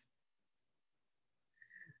finite.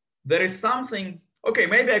 There is something, okay,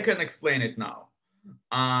 maybe I can explain it now.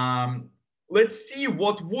 Let's see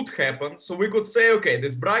what would happen. So we could say, okay,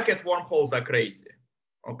 these Bra-ket wormholes are crazy.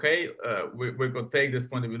 Okay, we could take this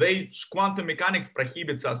point of view. Quantum mechanics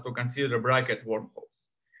prohibits us to consider Bra-ket wormholes.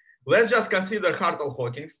 Let's just consider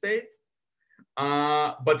Hartle-Hawking state,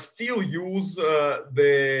 but still use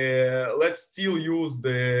let's still use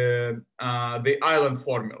the island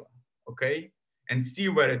formula, okay, and see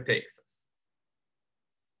where it takes us.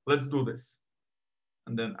 Let's do this,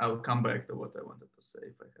 and then I'll come back to what I wanted to say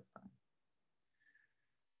if I have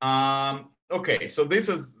time. Okay, so this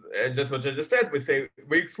is just what I just said. We say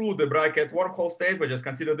we exclude the Bra-ket wormhole state, we just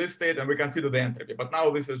consider this state, and we consider the entropy. But now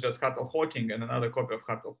this is just Hartle-Hawking and another copy of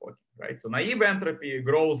Hartle-Hawking, right? So naive entropy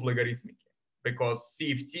grows logarithmically because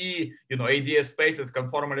CFT, AdS space is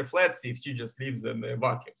conformally flat. CFT just lives in the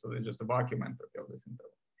vacuum, so there's just a vacuum entropy of this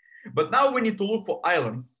interval. But now we need to look for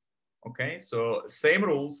islands. Okay, so same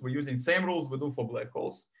rules. We're using same rules we do for black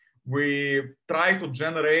holes. We try to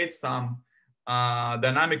generate some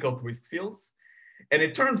dynamical twist fields. And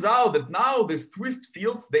it turns out that now these twist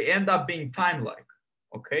fields, they end up being time-like,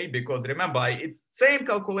 okay? Because remember, it's same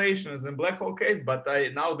calculation as in black hole case, but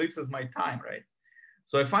now this is my time, right?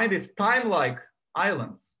 So I find these time-like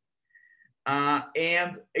islands.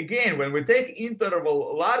 And again, when we take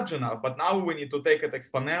interval large enough, but now we need to take it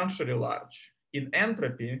exponentially large in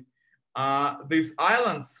entropy, these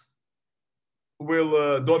islands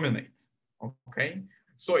will dominate, okay?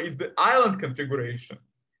 So it's the island configuration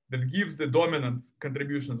that gives the dominant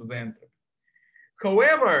contribution to the entropy.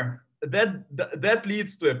 However, that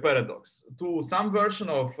leads to a paradox, to some version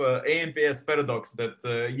of AMPS paradox that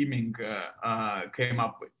Yiming came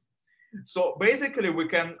up with. So basically, we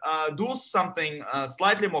can do something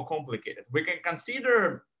slightly more complicated. We can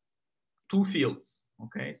consider two fields,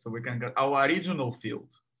 okay? So we can get our original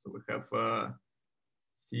field. So we have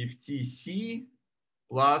CFT-C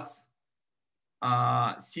plus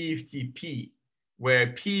CFT-P, where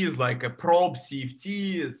P is like a probe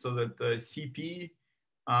CFT, so that the CP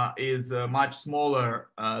is much smaller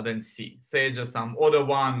than C, say just some order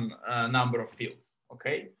 1 number of fields,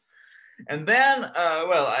 okay? And then,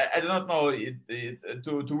 well, I do not know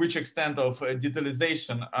to which extent of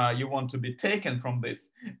detalization you want to be taken from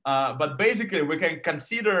this, but basically we can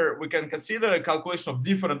consider a calculation of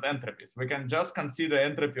different entropies. We can just consider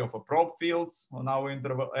entropy of a probe fields on our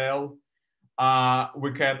interval L.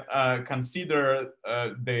 We can consider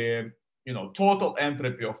the total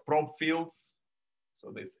entropy of probe fields.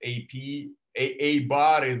 So this A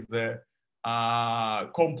bar is the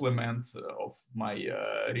complement of my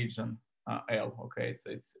region L. Okay,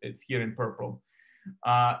 it's here in purple.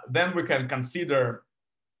 Then we can consider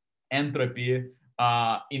entropy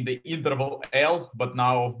in the interval L, but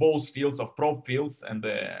now of both fields, of probe fields and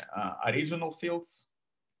the original fields.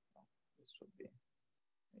 This should be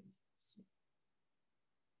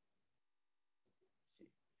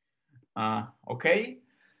okay.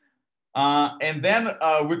 And then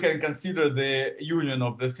we can consider the union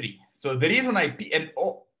of the three. So the reason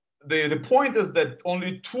the point is that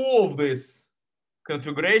only 2 of these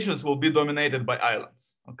configurations will be dominated by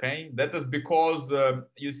islands. Okay, that is because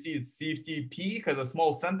you see CFT-P has a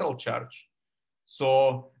small central charge.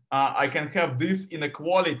 So I can have this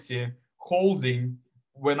inequality holding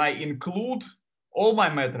when I include all my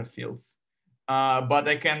matter fields, but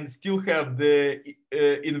I can still have the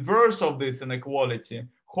inverse of this inequality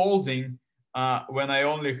holding when I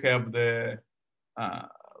only have the,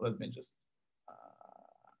 let me just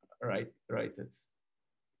write it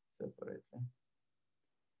separately.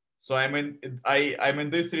 So I'm in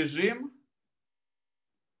this regime,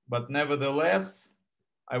 but nevertheless,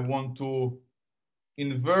 I want to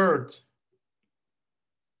invert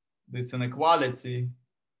this inequality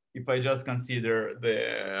if I just consider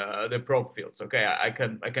the prop fields. Okay, I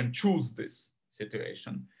can choose this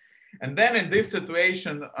situation. And then in this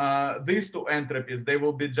situation, these 2 entropies, they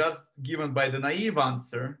will be just given by the naive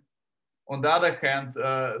answer. On the other hand,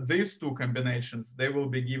 these 2 combinations, they will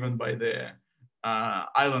be given by the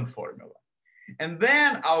island formula. And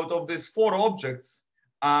then out of these 4 objects,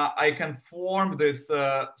 I can form this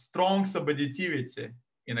strong subadditivity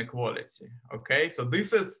inequality. Okay, so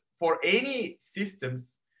this is for any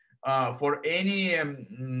systems, for any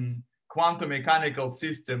quantum mechanical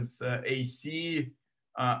systems, AC,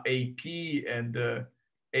 AP, and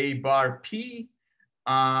A bar P.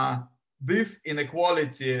 This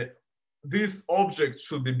inequality, this object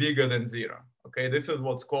should be bigger than 0. Okay, this is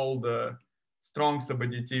what's called strong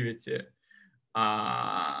subadditivity.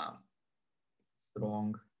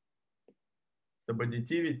 Strong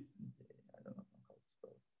subadditivity. I don't know how to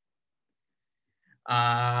spell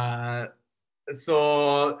it.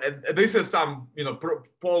 So this is some,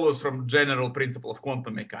 follows from general principle of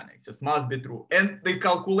quantum mechanics. It must be true, and the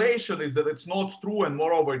calculation is that it's not true, and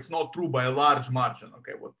moreover, it's not true by a large margin.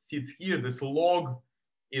 Okay, what sits here, this log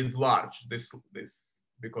is large. This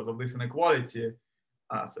because of this inequality.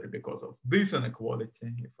 Because of this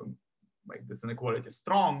inequality. If I make this inequality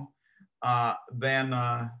strong, then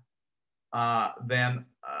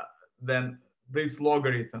this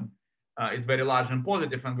logarithm is very large and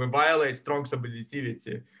positive, and we violate strong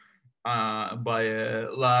subadditivity by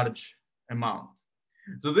a large amount.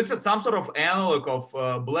 So this is some sort of analog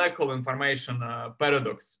of black hole information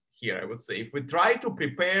paradox here, I would say. If we try to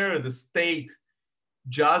prepare the state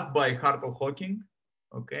just by Hartle-Hawking,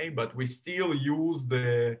 okay, but we still use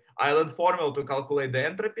the island formula to calculate the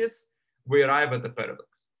entropies, we arrive at the paradox.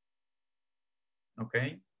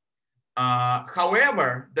 Okay.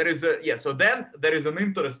 However, there is a, so then there is an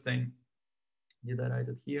interesting, did I write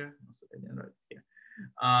it here? No, I didn't write it here.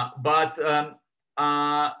 But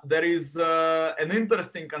there is an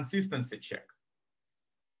interesting consistency check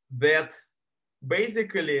that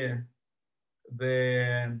basically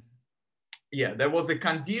there was a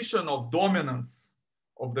condition of dominance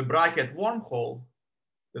of the Bra-ket wormhole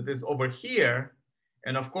that is over here.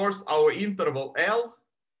 And of course, our interval L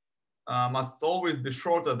must always be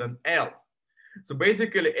shorter than L. So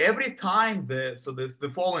basically every time so there's the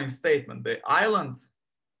following statement, the island,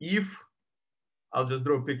 if, I'll just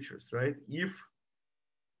draw pictures, right? If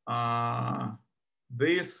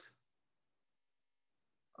this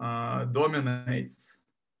dominates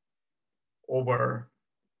over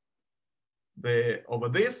the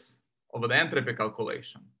entropy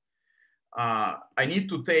calculation, I need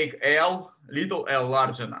to take L, little L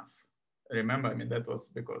large enough. Remember, I mean, that was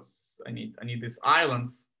because I need these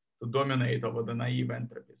islands to dominate over the naive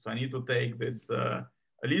entropy. So I need to take this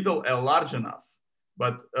little L large enough,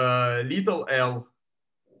 but little L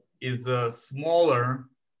is smaller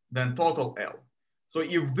than total L. So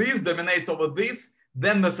if this dominates over this,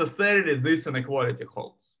 then necessarily this inequality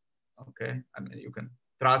holds. Okay, I mean, you can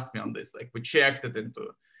trust me on this. Like, we checked it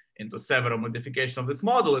into several modifications of this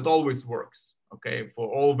model. It always works. Okay, for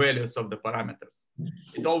all values of the parameters,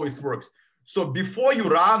 it always works. So before you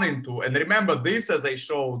run into, and remember this, as I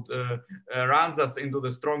showed, runs us into the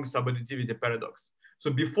strong subadditivity paradox. So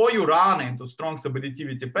before you run into strong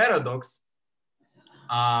subadditivity paradox,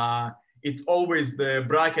 it's always the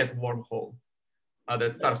Bra-ket wormhole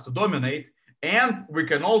that starts to dominate. And we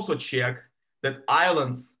can also check that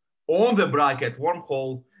islands on the Bra-ket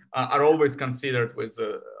wormhole are always considered with,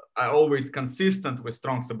 are always consistent with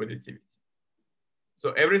strong subadditivity.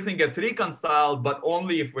 So everything gets reconciled, but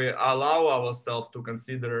only if we allow ourselves to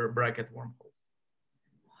consider Bra-ket wormhole.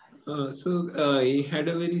 So I had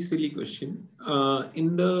a very silly question.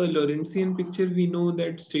 In the Lorentzian picture, we know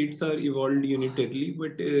that states are evolved unitarily,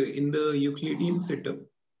 but in the Euclidean setup,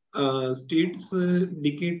 states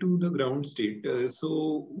decay to the ground state.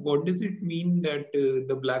 So what does it mean that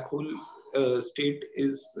the black hole state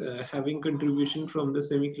is having contribution from the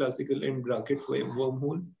semiclassical and Bra-ket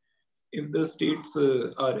wormhole? if the states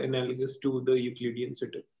are analogous to the Euclidean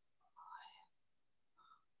setup.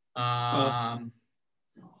 I'm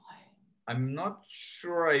not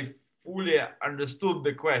sure I fully understood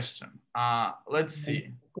the question. Let's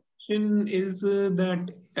see. The question is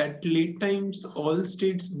that at late times, all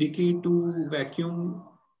states decay to vacuum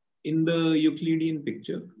in the Euclidean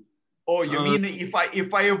picture. Oh, you mean if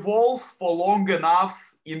I evolve for long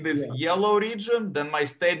enough in this yellow region, then my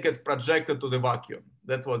state gets projected to the vacuum?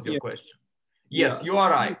 That was your question. Yes, you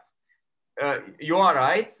are right. You are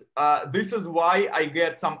right. This is why I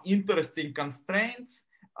get some interesting constraints.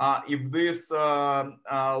 If this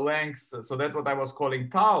length, so that's what I was calling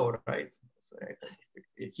tau, right?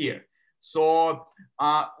 Here. So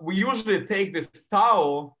we usually take this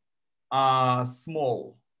tau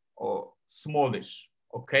small or smallish,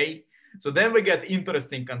 okay? So then we get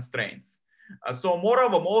interesting constraints. So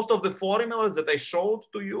moreover, most of the formulas that I showed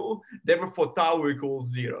to you, they were for tau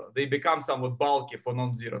equals 0. They become somewhat bulky for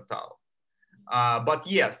non-zero tau. But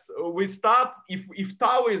yes, we stop, if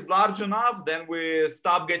tau is large enough, then we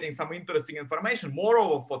stop getting some interesting information.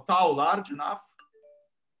 Moreover, for tau large enough,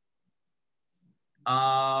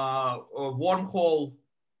 wormhole,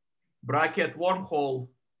 Bra-ket wormhole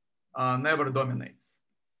never dominates.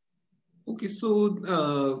 Okay,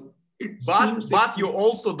 so but you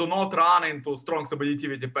also do not run into strong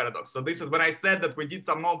subadditivity paradox. So this is when I said that we did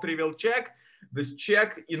some non-trivial check. This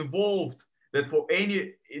check involved that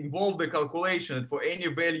the calculation that for any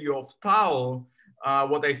value of tau,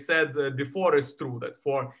 what I said before is true, that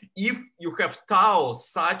for if you have tau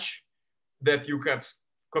such that you have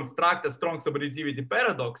construct a strong subadditivity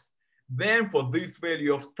paradox, then for this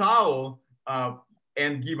value of tau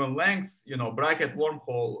and given lengths, you know, Bra-ket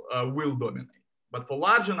wormhole will dominate. But for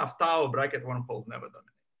large enough tau, Bra-ket wormholes never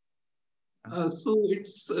dominate. So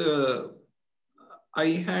it's, I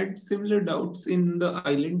had similar doubts in the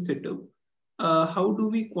island setup. How do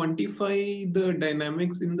we quantify the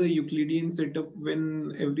dynamics in the Euclidean setup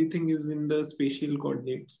when everything is in the spatial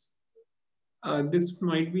coordinates? This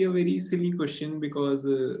might be a very silly question because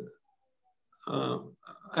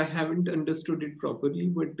I haven't understood it properly,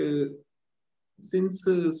 but since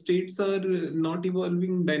states are not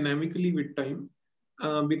evolving dynamically with time,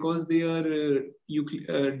 because they are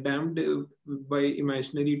damped by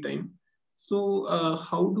imaginary time. So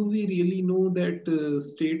how do we really know that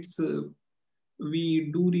states, we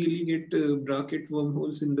do really get Bra-ket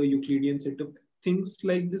wormholes in the Euclidean setup? Things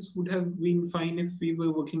like this would have been fine if we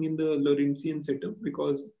were working in the Lorentzian setup,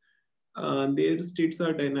 because their states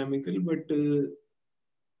are dynamical, but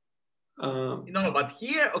no, but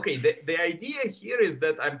here, okay, the idea here is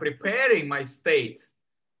that I'm preparing my state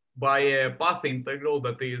by a path integral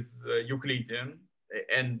that is Euclidean,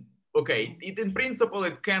 and okay, in principle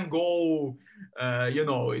it can go, you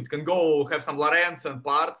know, it can go have some Lorentzian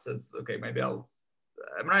parts. It's, okay, maybe I'm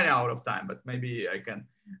running out of time, but maybe I can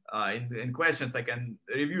in questions I can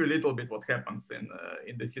review a little bit what happens in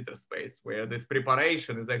the Sitter space, where this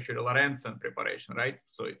preparation is actually Lorentzian preparation, right?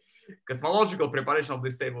 So cosmological preparation of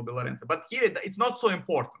this state will be Lorentzian, but here it's not so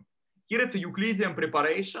important. Here it's a Euclidean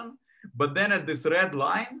preparation. But then at this red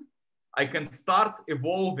line, I can start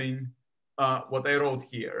evolving what I wrote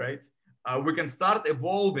here, right? We can start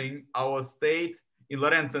evolving our state in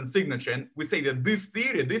Lorentzian signature. And we say that this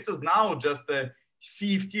theory, this is now just a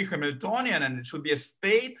CFT Hamiltonian, and it should be a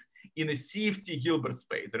state in a CFT Hilbert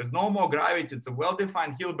space. There is no more gravity. It's a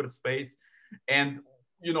well-defined Hilbert space. And,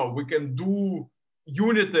 you know, we can do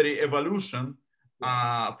unitary evolution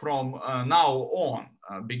from now on,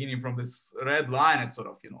 beginning from this red line. It's sort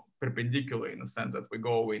of, you know, perpendicular in the sense that we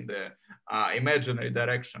go in the imaginary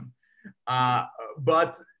direction.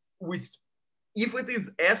 But if it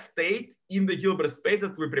is a state in the Hilbert space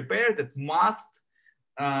that we prepared, it must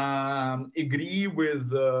agree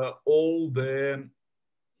with all the,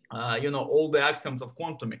 you know, all the axioms of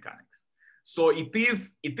quantum mechanics. So it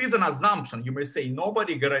is an assumption. You may say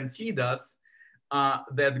nobody guaranteed us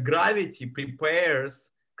that gravity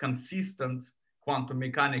prepares consistent quantum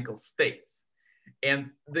mechanical states.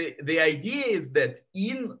 And the idea is that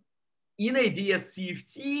in AdS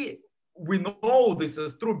CFT, we know this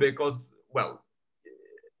is true because, well,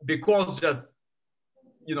 because just,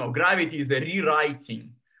 you know, gravity is a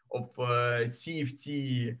rewriting of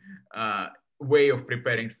CFT way of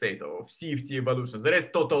preparing state, of CFT evolution. That is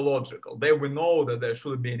tautological. There we know that there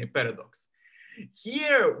shouldn't be any paradox.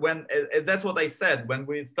 Here, when that's what I said, when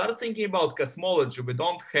we start thinking about cosmology, we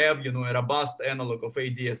don't have, you know, a robust analog of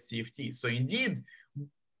AdS CFT. So indeed,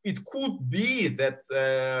 it could be that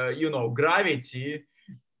you know, gravity,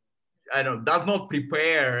 I don't know, does not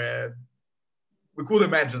prepare we could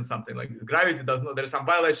imagine something like this. Gravity does not, there's some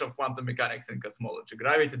violation of quantum mechanics in cosmology.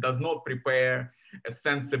 Gravity does not prepare a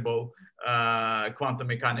sensible quantum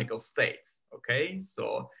mechanical states, okay?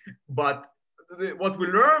 So, but what we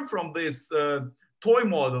learn from this toy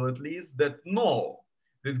model, at least, that no,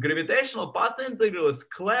 this gravitational path integral is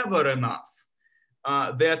clever enough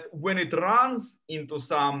that when it runs into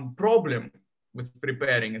some problem with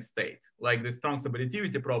preparing a state, like the strong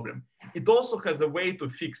subadditivity problem, it also has a way to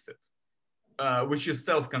fix it. Which is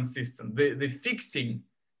self-consistent. The fixing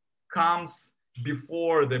comes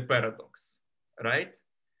before the paradox, right?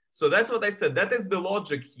 So that's what I said. That is the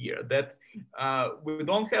logic here, that we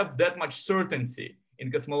don't have that much certainty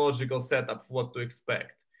in cosmological setup what to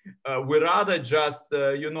expect. We rather just,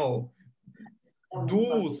 you know, do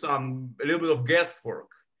a little bit of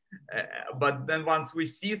guesswork. But then once we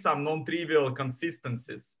see some non-trivial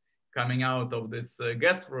consistencies coming out of this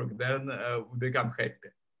guesswork, then we become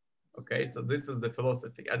happy. Okay, so this is the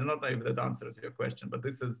philosophy. I do not know if that answers your question, but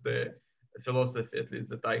this is the philosophy, at least,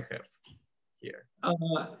 that I have here.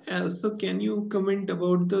 So can you comment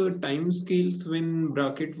about the time scales when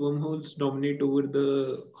Bra-ket wormholes dominate over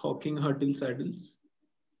the Hawking hurdle saddles?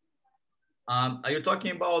 Are you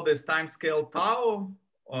talking about this time scale tau?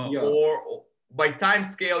 Yeah. Or by time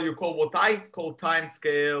scale, you call what I call time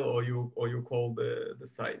scale, or you call the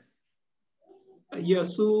size? Yeah,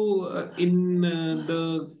 so in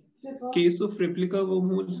the case of replica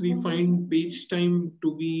wormholes, we find page time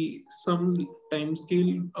to be some time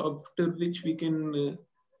scale after which we can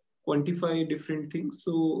quantify different things.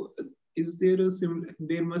 So is there a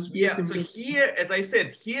there must be a similar. So here, as I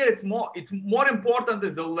said, here it's more important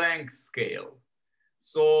is the length scale.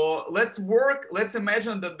 So let's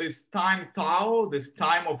imagine that this time tau, this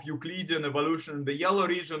time of Euclidean evolution in the yellow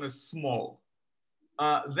region is small.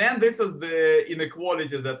 Then this is the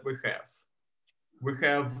inequality that we have. We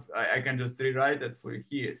have, I can just rewrite it for you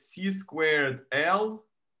here. C squared L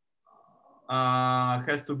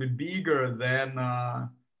has to be bigger than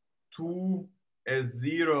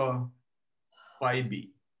 2S0 phi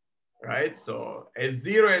b, right? So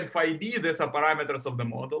S0 and phi b, these are parameters of the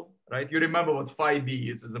model, right? You remember what phi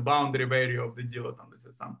b is the boundary value of the dilaton. This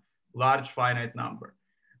is some large finite number.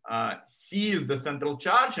 C is the central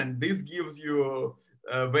charge, and this gives you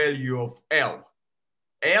a value of L.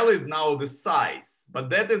 L is now the size, but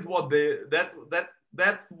that is what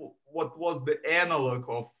that's what was the analog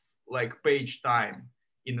of like page time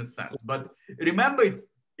in a sense. But remember,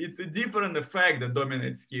 it's a different effect that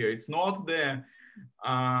dominates here. It's not the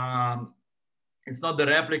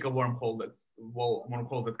replica wormhole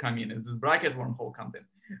that come in. It's this Bra-ket wormhole comes in.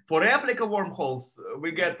 For replica wormholes,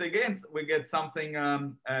 we get something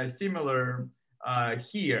similar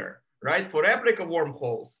here, right? For replica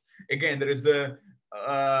wormholes, again, there is a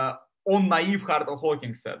on naive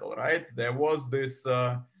Hartle-Hawking saddle, right? There was this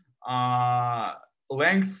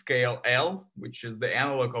length scale L, which is the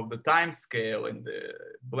analog of the time scale in the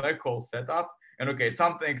black hole setup. And okay,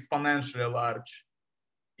 something exponentially large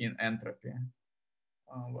in entropy.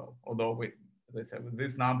 Well, although we, as I said, with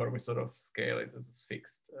this number, we sort of scale it as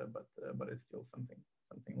fixed, but it's still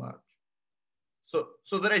something large. So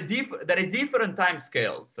there are different time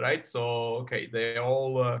scales, right? So okay, they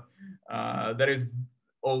all there is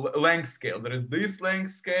all length scale. There is this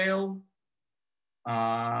length scale.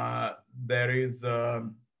 There is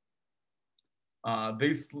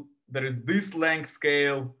this length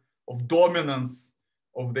scale of dominance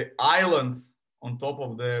of the island on top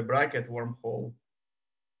of the Bra-ket wormhole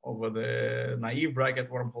over the naive Bra-ket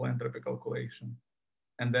wormhole entropy calculation,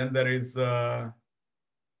 and then there is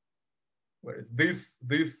where is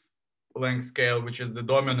this length scale, which is the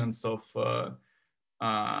dominance of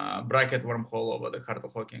Bra-ket wormhole over the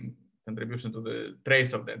Hartle-Hawking contribution to the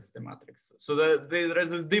trace of density matrix. So there is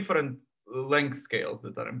this different length scales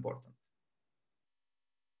that are important.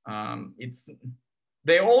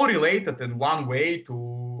 They're all related in one way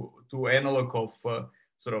to analog of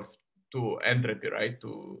sort of to entropy, right?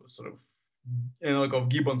 To sort of analog of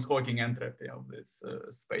Gibbons-Hawking entropy of this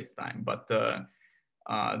space-time, but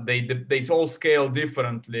they all scale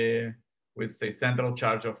differently with, say, central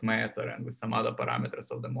charge of matter and with some other parameters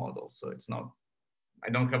of the model. So it's not, I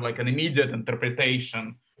don't have like an immediate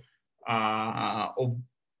interpretation of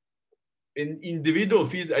individual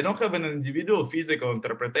physics. I don't have an individual physical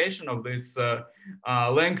interpretation of these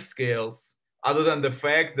length scales, other than the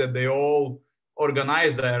fact that they all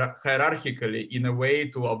organize hierarchically in a way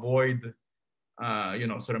to avoid, you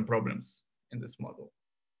know, certain problems in this model.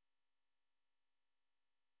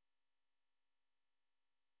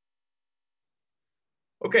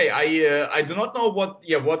 Okay, I do not know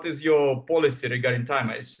what is your policy regarding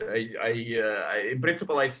time. In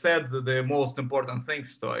principle, I said the most important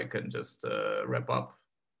things, so I can just wrap up.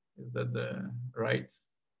 Is that the right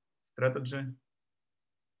strategy?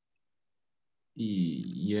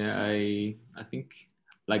 Yeah, I think,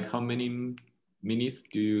 like, how many minutes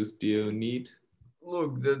do you still need?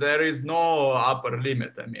 Look, there is no upper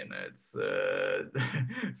limit. I mean, it's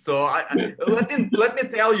so. Let me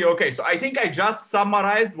tell you. Okay, so I think I just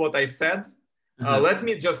summarized what I said. Let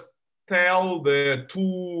me just tell the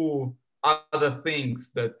two other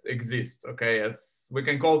things that exist. Okay, as we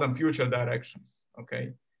can call them future directions.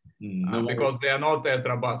 Okay, No because they are not as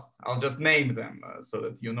robust. I'll just name them so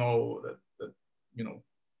that you know that you know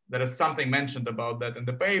there is something mentioned about that in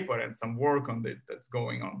the paper and some work on it that's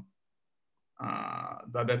going on.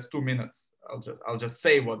 That's 2 minutes. I'll just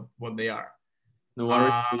say what they are. No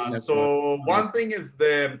worries. So one thing is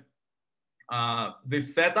this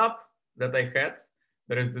setup that I had.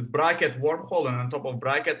 There is this Bra-ket wormhole, and on top of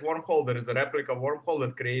Bra-ket wormhole, there is a replica wormhole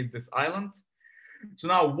that creates this island. So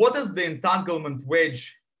now, what is the entanglement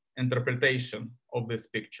wedge interpretation of this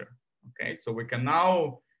picture? Okay, so we can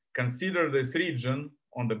now consider this region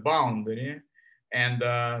on the boundary and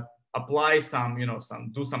apply some,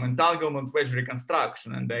 do some entanglement wedge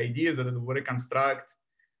reconstruction. And the idea is that it will reconstruct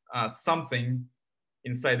something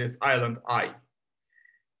inside this island I.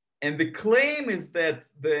 And the claim is that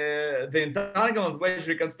the entanglement wedge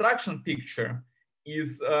reconstruction picture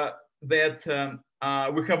is that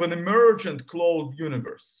we have an emergent closed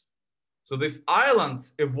universe. So this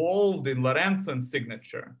island evolved in Lorentzian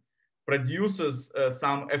signature produces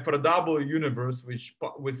some FRW universe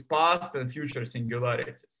with past and future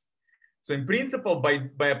singularities. So in principle,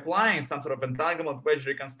 by applying some sort of entanglement wedge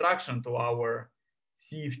reconstruction to our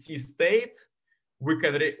CFT state, we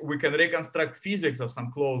can reconstruct physics of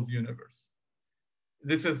some closed universe.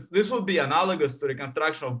 This will be analogous to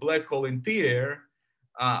reconstruction of black hole interior,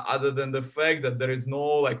 other than the fact that there is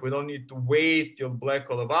no, we don't need to wait till black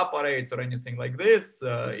hole evaporates or anything like this.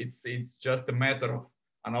 It's just a matter of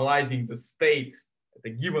analyzing the state at a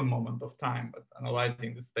given moment of time, but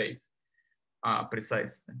analyzing the state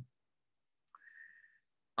precisely.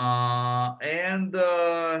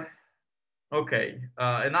 Okay,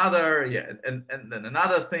 and then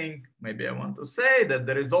another thing maybe I want to say that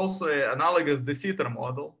there is also an analogous de Sitter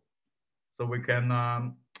model. So we can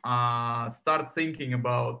start thinking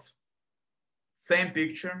about same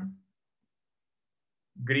picture,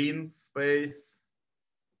 green space,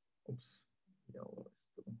 oops,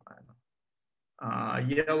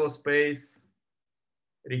 yellow space,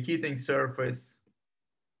 reheating surface,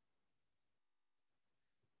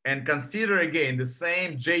 and consider again the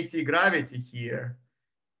same JT gravity here,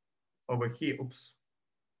 over here, oops.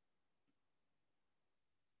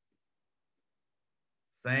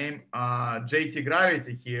 Same JT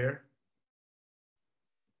gravity here,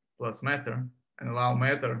 plus matter, and allow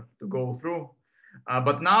matter to go through.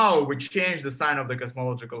 But now we change the sign of the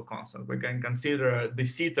cosmological constant. We can consider the de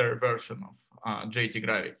Sitter version of JT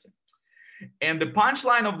gravity. And the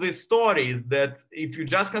punchline of this story is that if you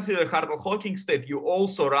just consider Hartle-Hawking state, you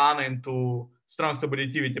also run into strong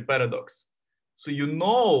stability paradox. So you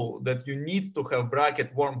know that you need to have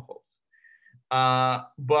Bra-ket wormholes.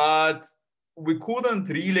 But we couldn't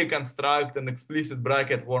really construct an explicit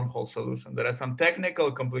Bra-ket wormhole solution. There are some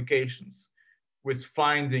technical complications with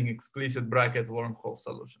finding explicit Bra-ket wormhole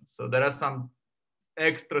solutions. So there are some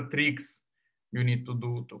extra tricks you need to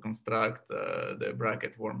do to construct the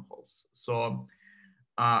Bra-ket wormholes. So,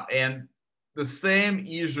 and the same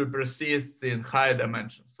issue persists in higher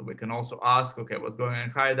dimensions. So we can also ask, okay, what's going on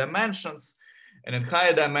in higher dimensions? And in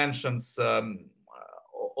higher dimensions,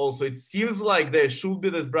 also it seems like there should be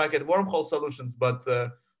this Bra-ket wormhole solutions, but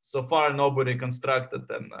so far nobody constructed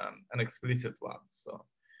an explicit one. So,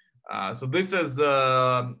 so this is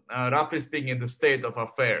roughly speaking the state of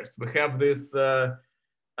affairs. We have this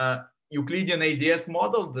Euclidean AdS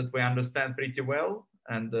model that we understand pretty well,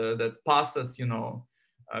 and that passes,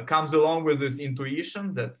 comes along with this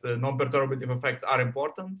intuition that non-perturbative effects are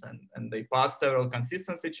important, and they pass several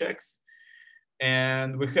consistency checks.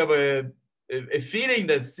 And we have a feeling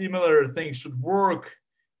that similar things should work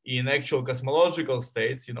in actual cosmological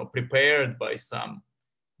states, prepared by some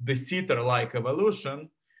de Sitter-like evolution,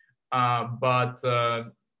 but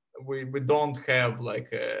we don't have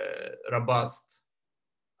like a robust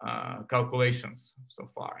calculations so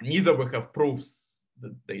far. Neither we have proofs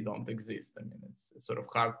that they don't exist. I mean, it's sort of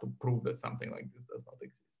hard to prove that something like this does not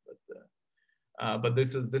exist. But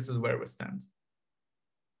this is where we stand.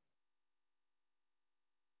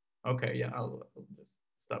 Okay, yeah, I'll just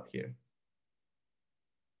stop here.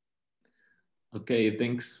 Okay,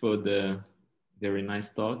 thanks for the very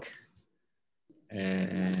nice talk. We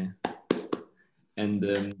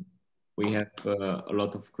have a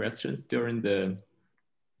lot of questions during the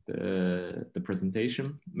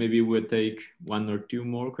presentation. Maybe we'll take 1 or 2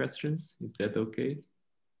 more questions. Is that okay?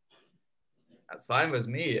 That's fine with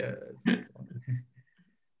me.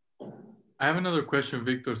 I have another question,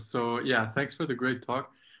 Victor. So yeah, thanks for the great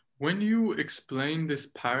talk. When you explain this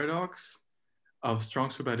paradox of strong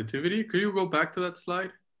subadditivity, could you go back to that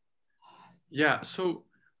slide? Yeah, so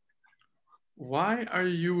why are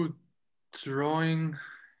you drawing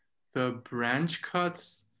the branch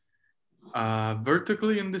cuts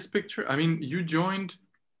vertically in this picture? I mean, you joined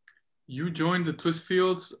the twist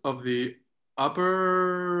fields of the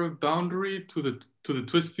upper boundary to the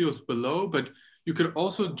twist fields below, but you could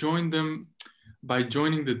also join them by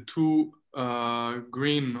joining the 2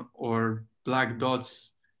 green or black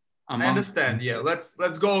dots. I understand. Yeah, let's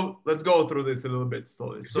go through this a little bit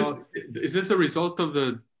slowly. So is this a result of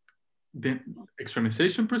the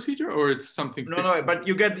extremization procedure, or it's something? No, but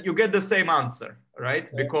you get the same answer, right?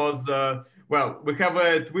 Because well, we have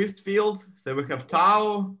a twist field, so we have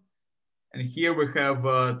tau, and here we have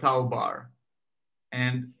tau bar,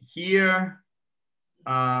 and here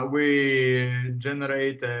we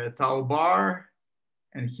generate a tau bar,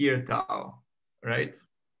 and here tau, right?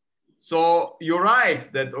 So you're right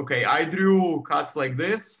that, okay, I drew cuts like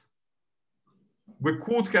this. We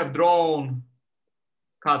could have drawn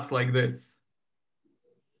cuts like this,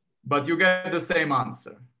 but you get the same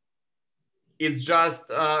answer. It's just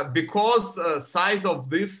because size of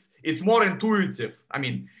this, it's more intuitive. I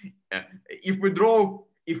mean, if we draw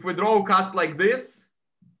cuts like this,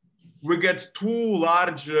 we get 2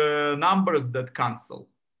 large numbers that cancel,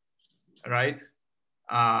 right?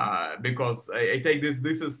 Because I take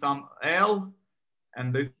this is some L,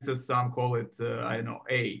 and this is some, call it, I don't know,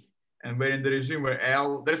 A. And we're in the regime where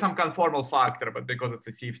L, there's some conformal factor, but because it's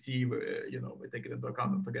a CFT, we take it into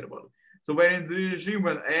account and forget about it. So we're in the regime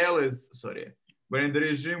when we're in the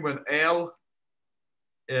regime when L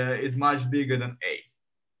is much bigger than A.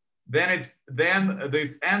 Then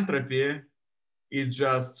this entropy is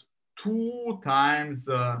just 2 times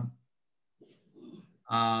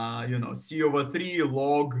C/3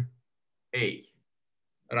 log A,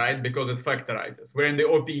 right? Because it factorizes. We're in the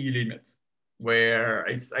OPE limit, where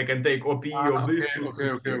I can take OPE of this.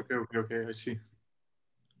 Okay, I see.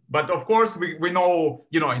 But of course, we know,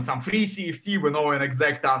 in some free CFT, we know an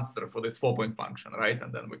exact answer for this 4-point function, right?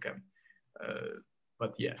 And then we can,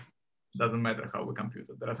 but yeah, doesn't matter how we compute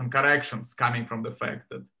it. There are some corrections coming from the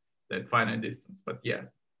fact that finite distance, but yeah.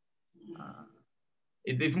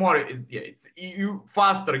 You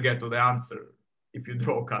faster get to the answer if you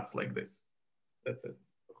draw cuts like this. That's it.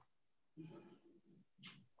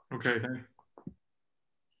 Okay, thanks.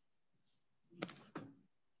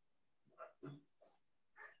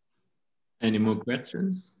 Any more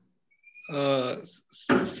questions? So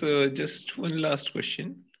just one last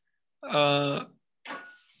question.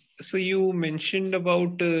 So you mentioned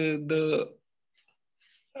about the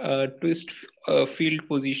twist field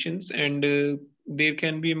positions, and there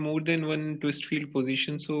can be more than one twist field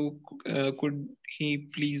position. So could he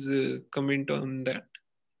please comment on that?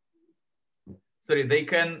 Sorry,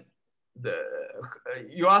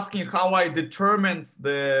 you're asking how I determined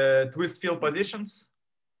the twist field positions?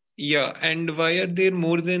 Yeah, and why are there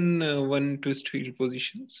more than one twist field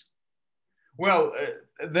positions? Well,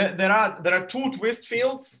 there are 2 twist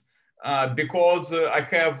fields because I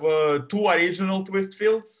have 2 original twist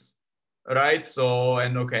fields, right? So,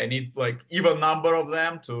 and okay, I need like even number of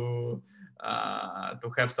them to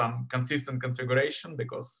have some consistent configuration,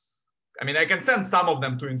 because I mean I can send some of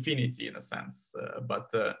them to infinity in a sense,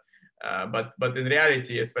 but in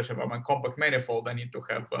reality, especially for my compact manifold, I need to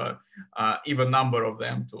have even number of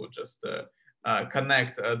them to just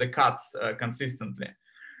connect the cuts consistently.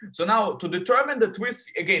 So now to determine the twist,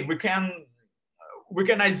 again, we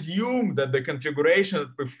can assume that the configuration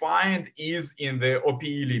that we find is in the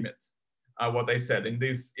OPE limit. What I said in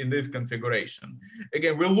this configuration.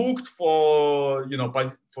 Again, we looked for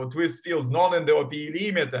for twist fields not in the OPE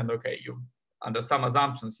limit, and okay, you under some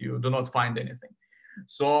assumptions you do not find anything.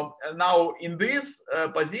 So now in this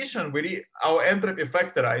position, our entropy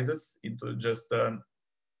factorizes into just okay.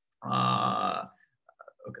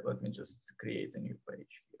 Let me just create a new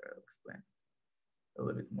page here. I'll explain a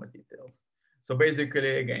little bit more details. So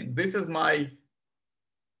basically, again, this is my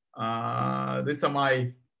these are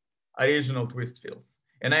my original twist fields,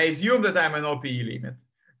 and I assume that I'm an OPE limit.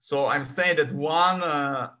 So I'm saying that one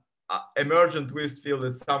emergent twist field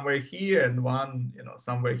is somewhere here and one,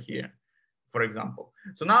 somewhere here. for example.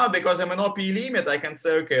 So now because I'm an OP limit, I can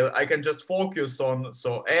say, okay, I can just focus on,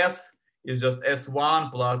 so S is just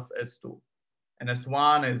S1 plus S2. And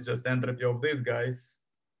S1 is just entropy of these guys.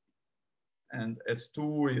 And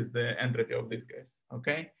S2 is the entropy of these guys,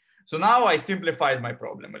 okay? So now I simplified my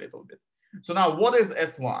problem a little bit. So now what is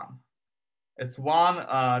S1?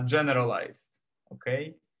 S1 generalized,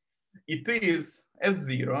 okay? It is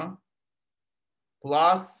S0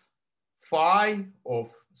 plus phi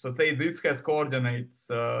of, so say this has coordinates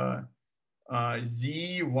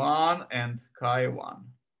Z1 and chi1.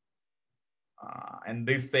 And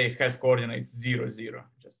this say has coordinates 0, 0,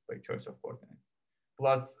 just by choice of coordinates.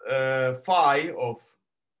 Plus phi of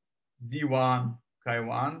Z1,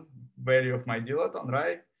 chi1, value of my dilaton,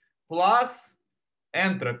 right? Plus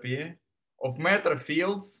entropy of matter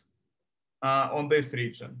fields on this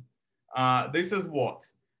region. This is what?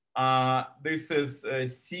 This is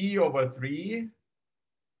C over 3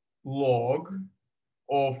 log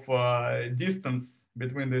of distance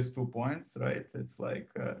between these 2 points, right? It's like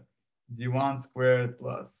Z1 squared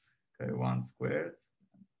plus chi1 squared,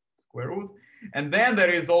 square root. And then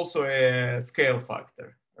there is also a scale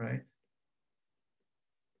factor, right?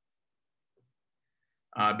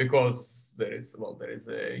 Because there is, well, there is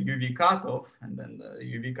a UV cutoff, and then the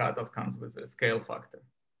UV cutoff comes with a scale factor.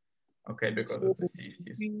 Okay, because So it's a CFT.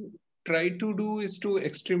 what we try to do is to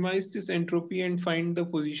extremize this entropy and find the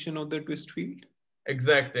position of the twist field.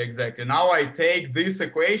 Exactly, exactly. Now I take this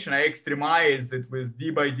equation, I extremize it with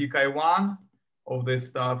d by d chi1 of this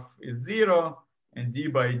stuff is 0, and d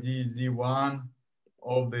by d z1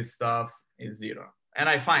 of this stuff is 0. And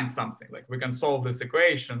I find something, like we can solve these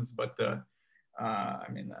equations, but I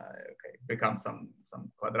mean, okay, become some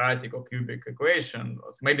quadratic or cubic equation,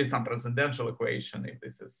 or maybe some transcendental equation if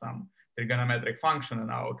this is some trigonometric function in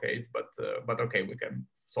our case, but okay, we can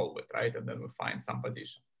solve it, right? And then we find some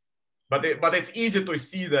position. But it's easy to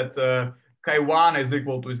see that chi1 is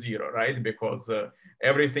equal to 0, right? Because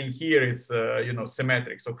everything here is you know,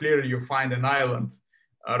 symmetric. So clearly you find an island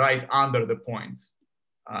right under the point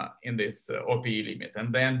in this OPE limit,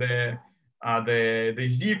 and then the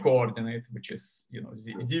z coordinate, which is, you know,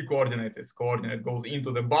 z coordinate is coordinate goes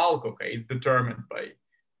into the bulk. Okay, it's determined by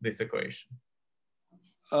this equation.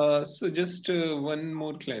 So just one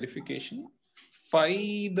more clarification.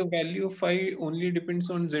 Phi, the value of phi only depends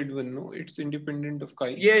on Z1, no? It's independent of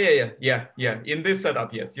chi. Yeah. In this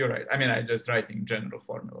setup, yes, you're right. I mean, I'm just writing general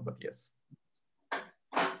formula, but yes.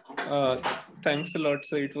 Thanks a lot,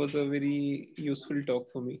 sir. It was a very useful talk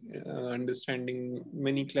for me, understanding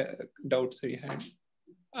many doubts I had.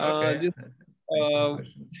 Okay.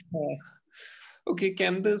 Okay,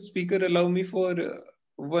 can the speaker allow me for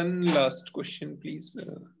one last question, please?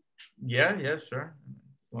 Yeah, sure.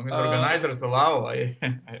 As long as organizers allow, I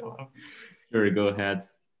allow. Sure, go ahead.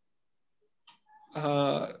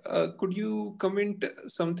 Could you comment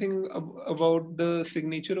something about the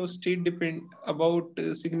signature of state dependence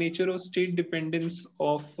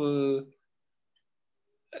of the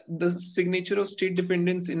signature of state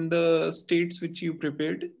dependence in the states which you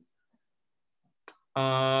prepared?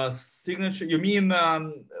 Signature, you mean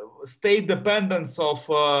state dependence of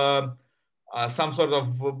some sort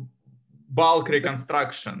of bulk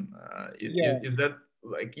reconstruction? Yeah. Is that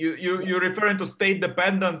like you're referring to state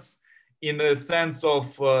dependence in the sense of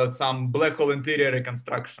some black hole interior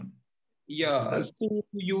reconstruction? Yeah, so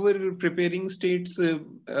you were preparing states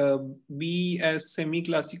B as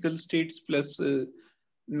semi-classical states plus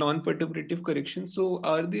non-perturbative correction. So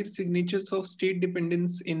are there signatures of state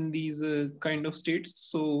dependence in these kind of states?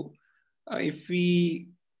 So if we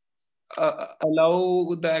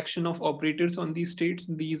allow the action of operators on these states,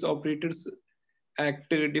 these operators act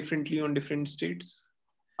differently on different states?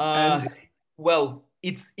 Well,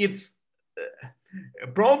 it's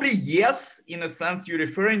probably yes, in a sense you're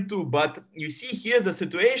referring to, but you see here the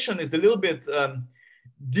situation is a little bit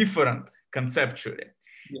different conceptually.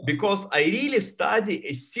 Yeah. Because I really study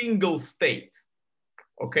a single state.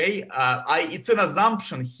 Okay, it's an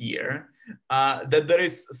assumption here that there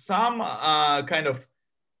is some kind of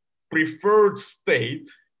preferred state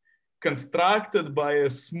constructed by a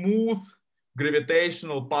smooth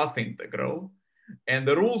gravitational path integral. And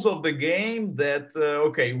the rules of the game that,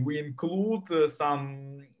 okay, we include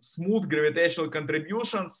some smooth gravitational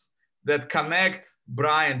contributions that connect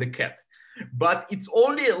Bra and the ket. But it's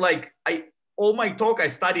only like, all my talk, I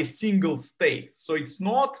study single state. So it's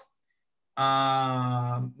not,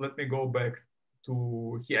 let me go back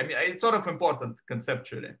to here. I mean, it's sort of important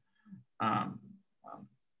conceptually.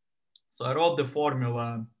 So I wrote the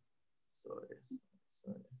formula. Sorry.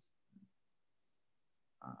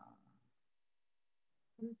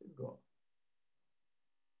 Where did it go?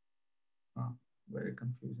 very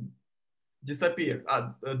confusing. Disappeared.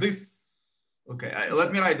 This, okay,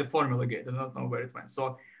 let me write the formula again. I do not know where it went.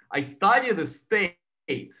 So I study the state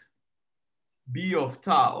B of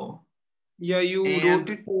tau. Yeah, you wrote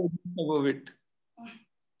it just above it.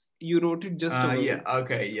 You wrote it just above yeah, it.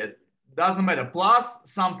 okay, yeah. Doesn't matter. Plus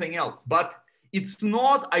something else. But it's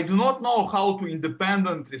not, I do not know how to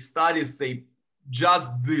independently study, say,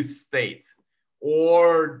 just this state.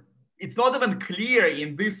 Or it's not even clear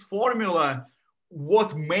in this formula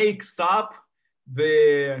what makes up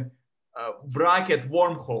the Bra-ket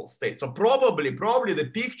wormhole state. So probably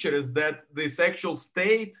the picture is that this actual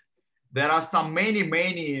state, there are some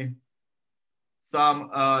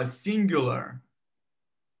singular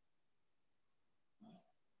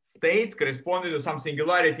states corresponding to some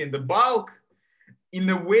singularity in the bulk, in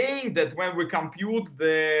a way that when we compute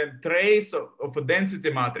the trace of a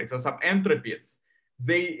density matrix or some entropies,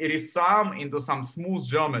 they resum into some smooth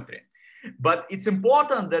geometry. But it's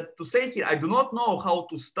important that to say here, I do not know how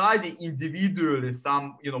to study individually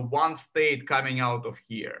some, one state coming out of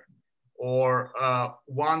here, or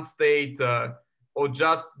one state, or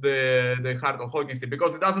just the Hartle-Hawking state,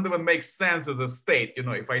 because it doesn't even make sense as a state.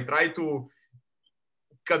 If I try to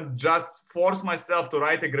can just force myself to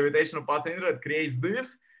write a gravitational path integral that creates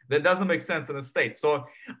this, that doesn't make sense in a state. So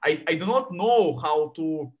I do not know how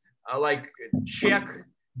to check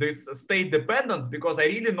this state dependence, because I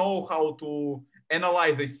really know how to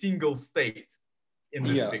analyze a single state in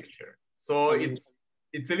this picture. So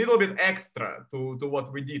it's a little bit extra to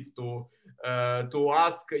what we did to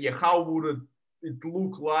ask, how would it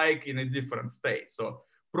look like in a different state? So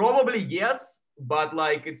probably yes, but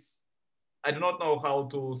I do not know how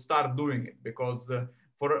to start doing it, because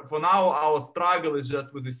for now, our struggle is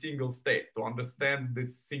just with a single state, to understand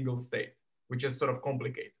this single state, which is sort of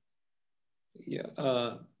complicated. Yeah,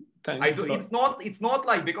 thanks a lot. It's not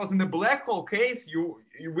like, because in the black hole case,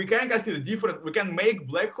 we can consider we can make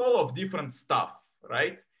black hole of different stuff,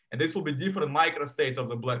 right? And this will be different microstates of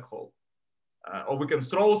the black hole. Or we can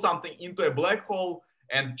throw something into a black hole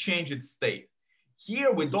and change its state.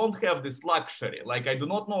 Here, we don't have this luxury. I do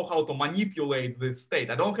not know how to manipulate this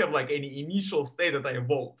state. I don't have any initial state that I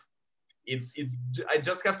evolved. I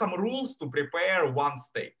just have some rules to prepare one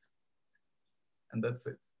state. And that's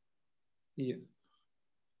it. Yeah.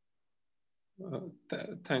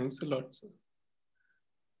 Thanks a lot, sir.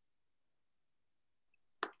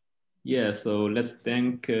 Yeah, so let's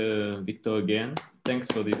thank Victor again. Thanks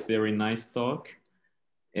for this very nice talk.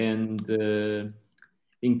 And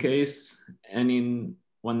in case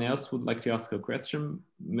anyone else would like to ask a question,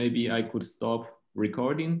 maybe I could stop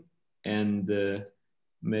recording and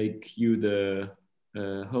make you the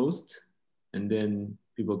host, and then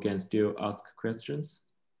people can still ask questions.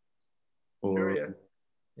 Or sure,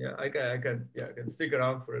 yeah, I can stick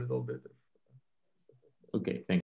around for a little bit. Okay, thank you.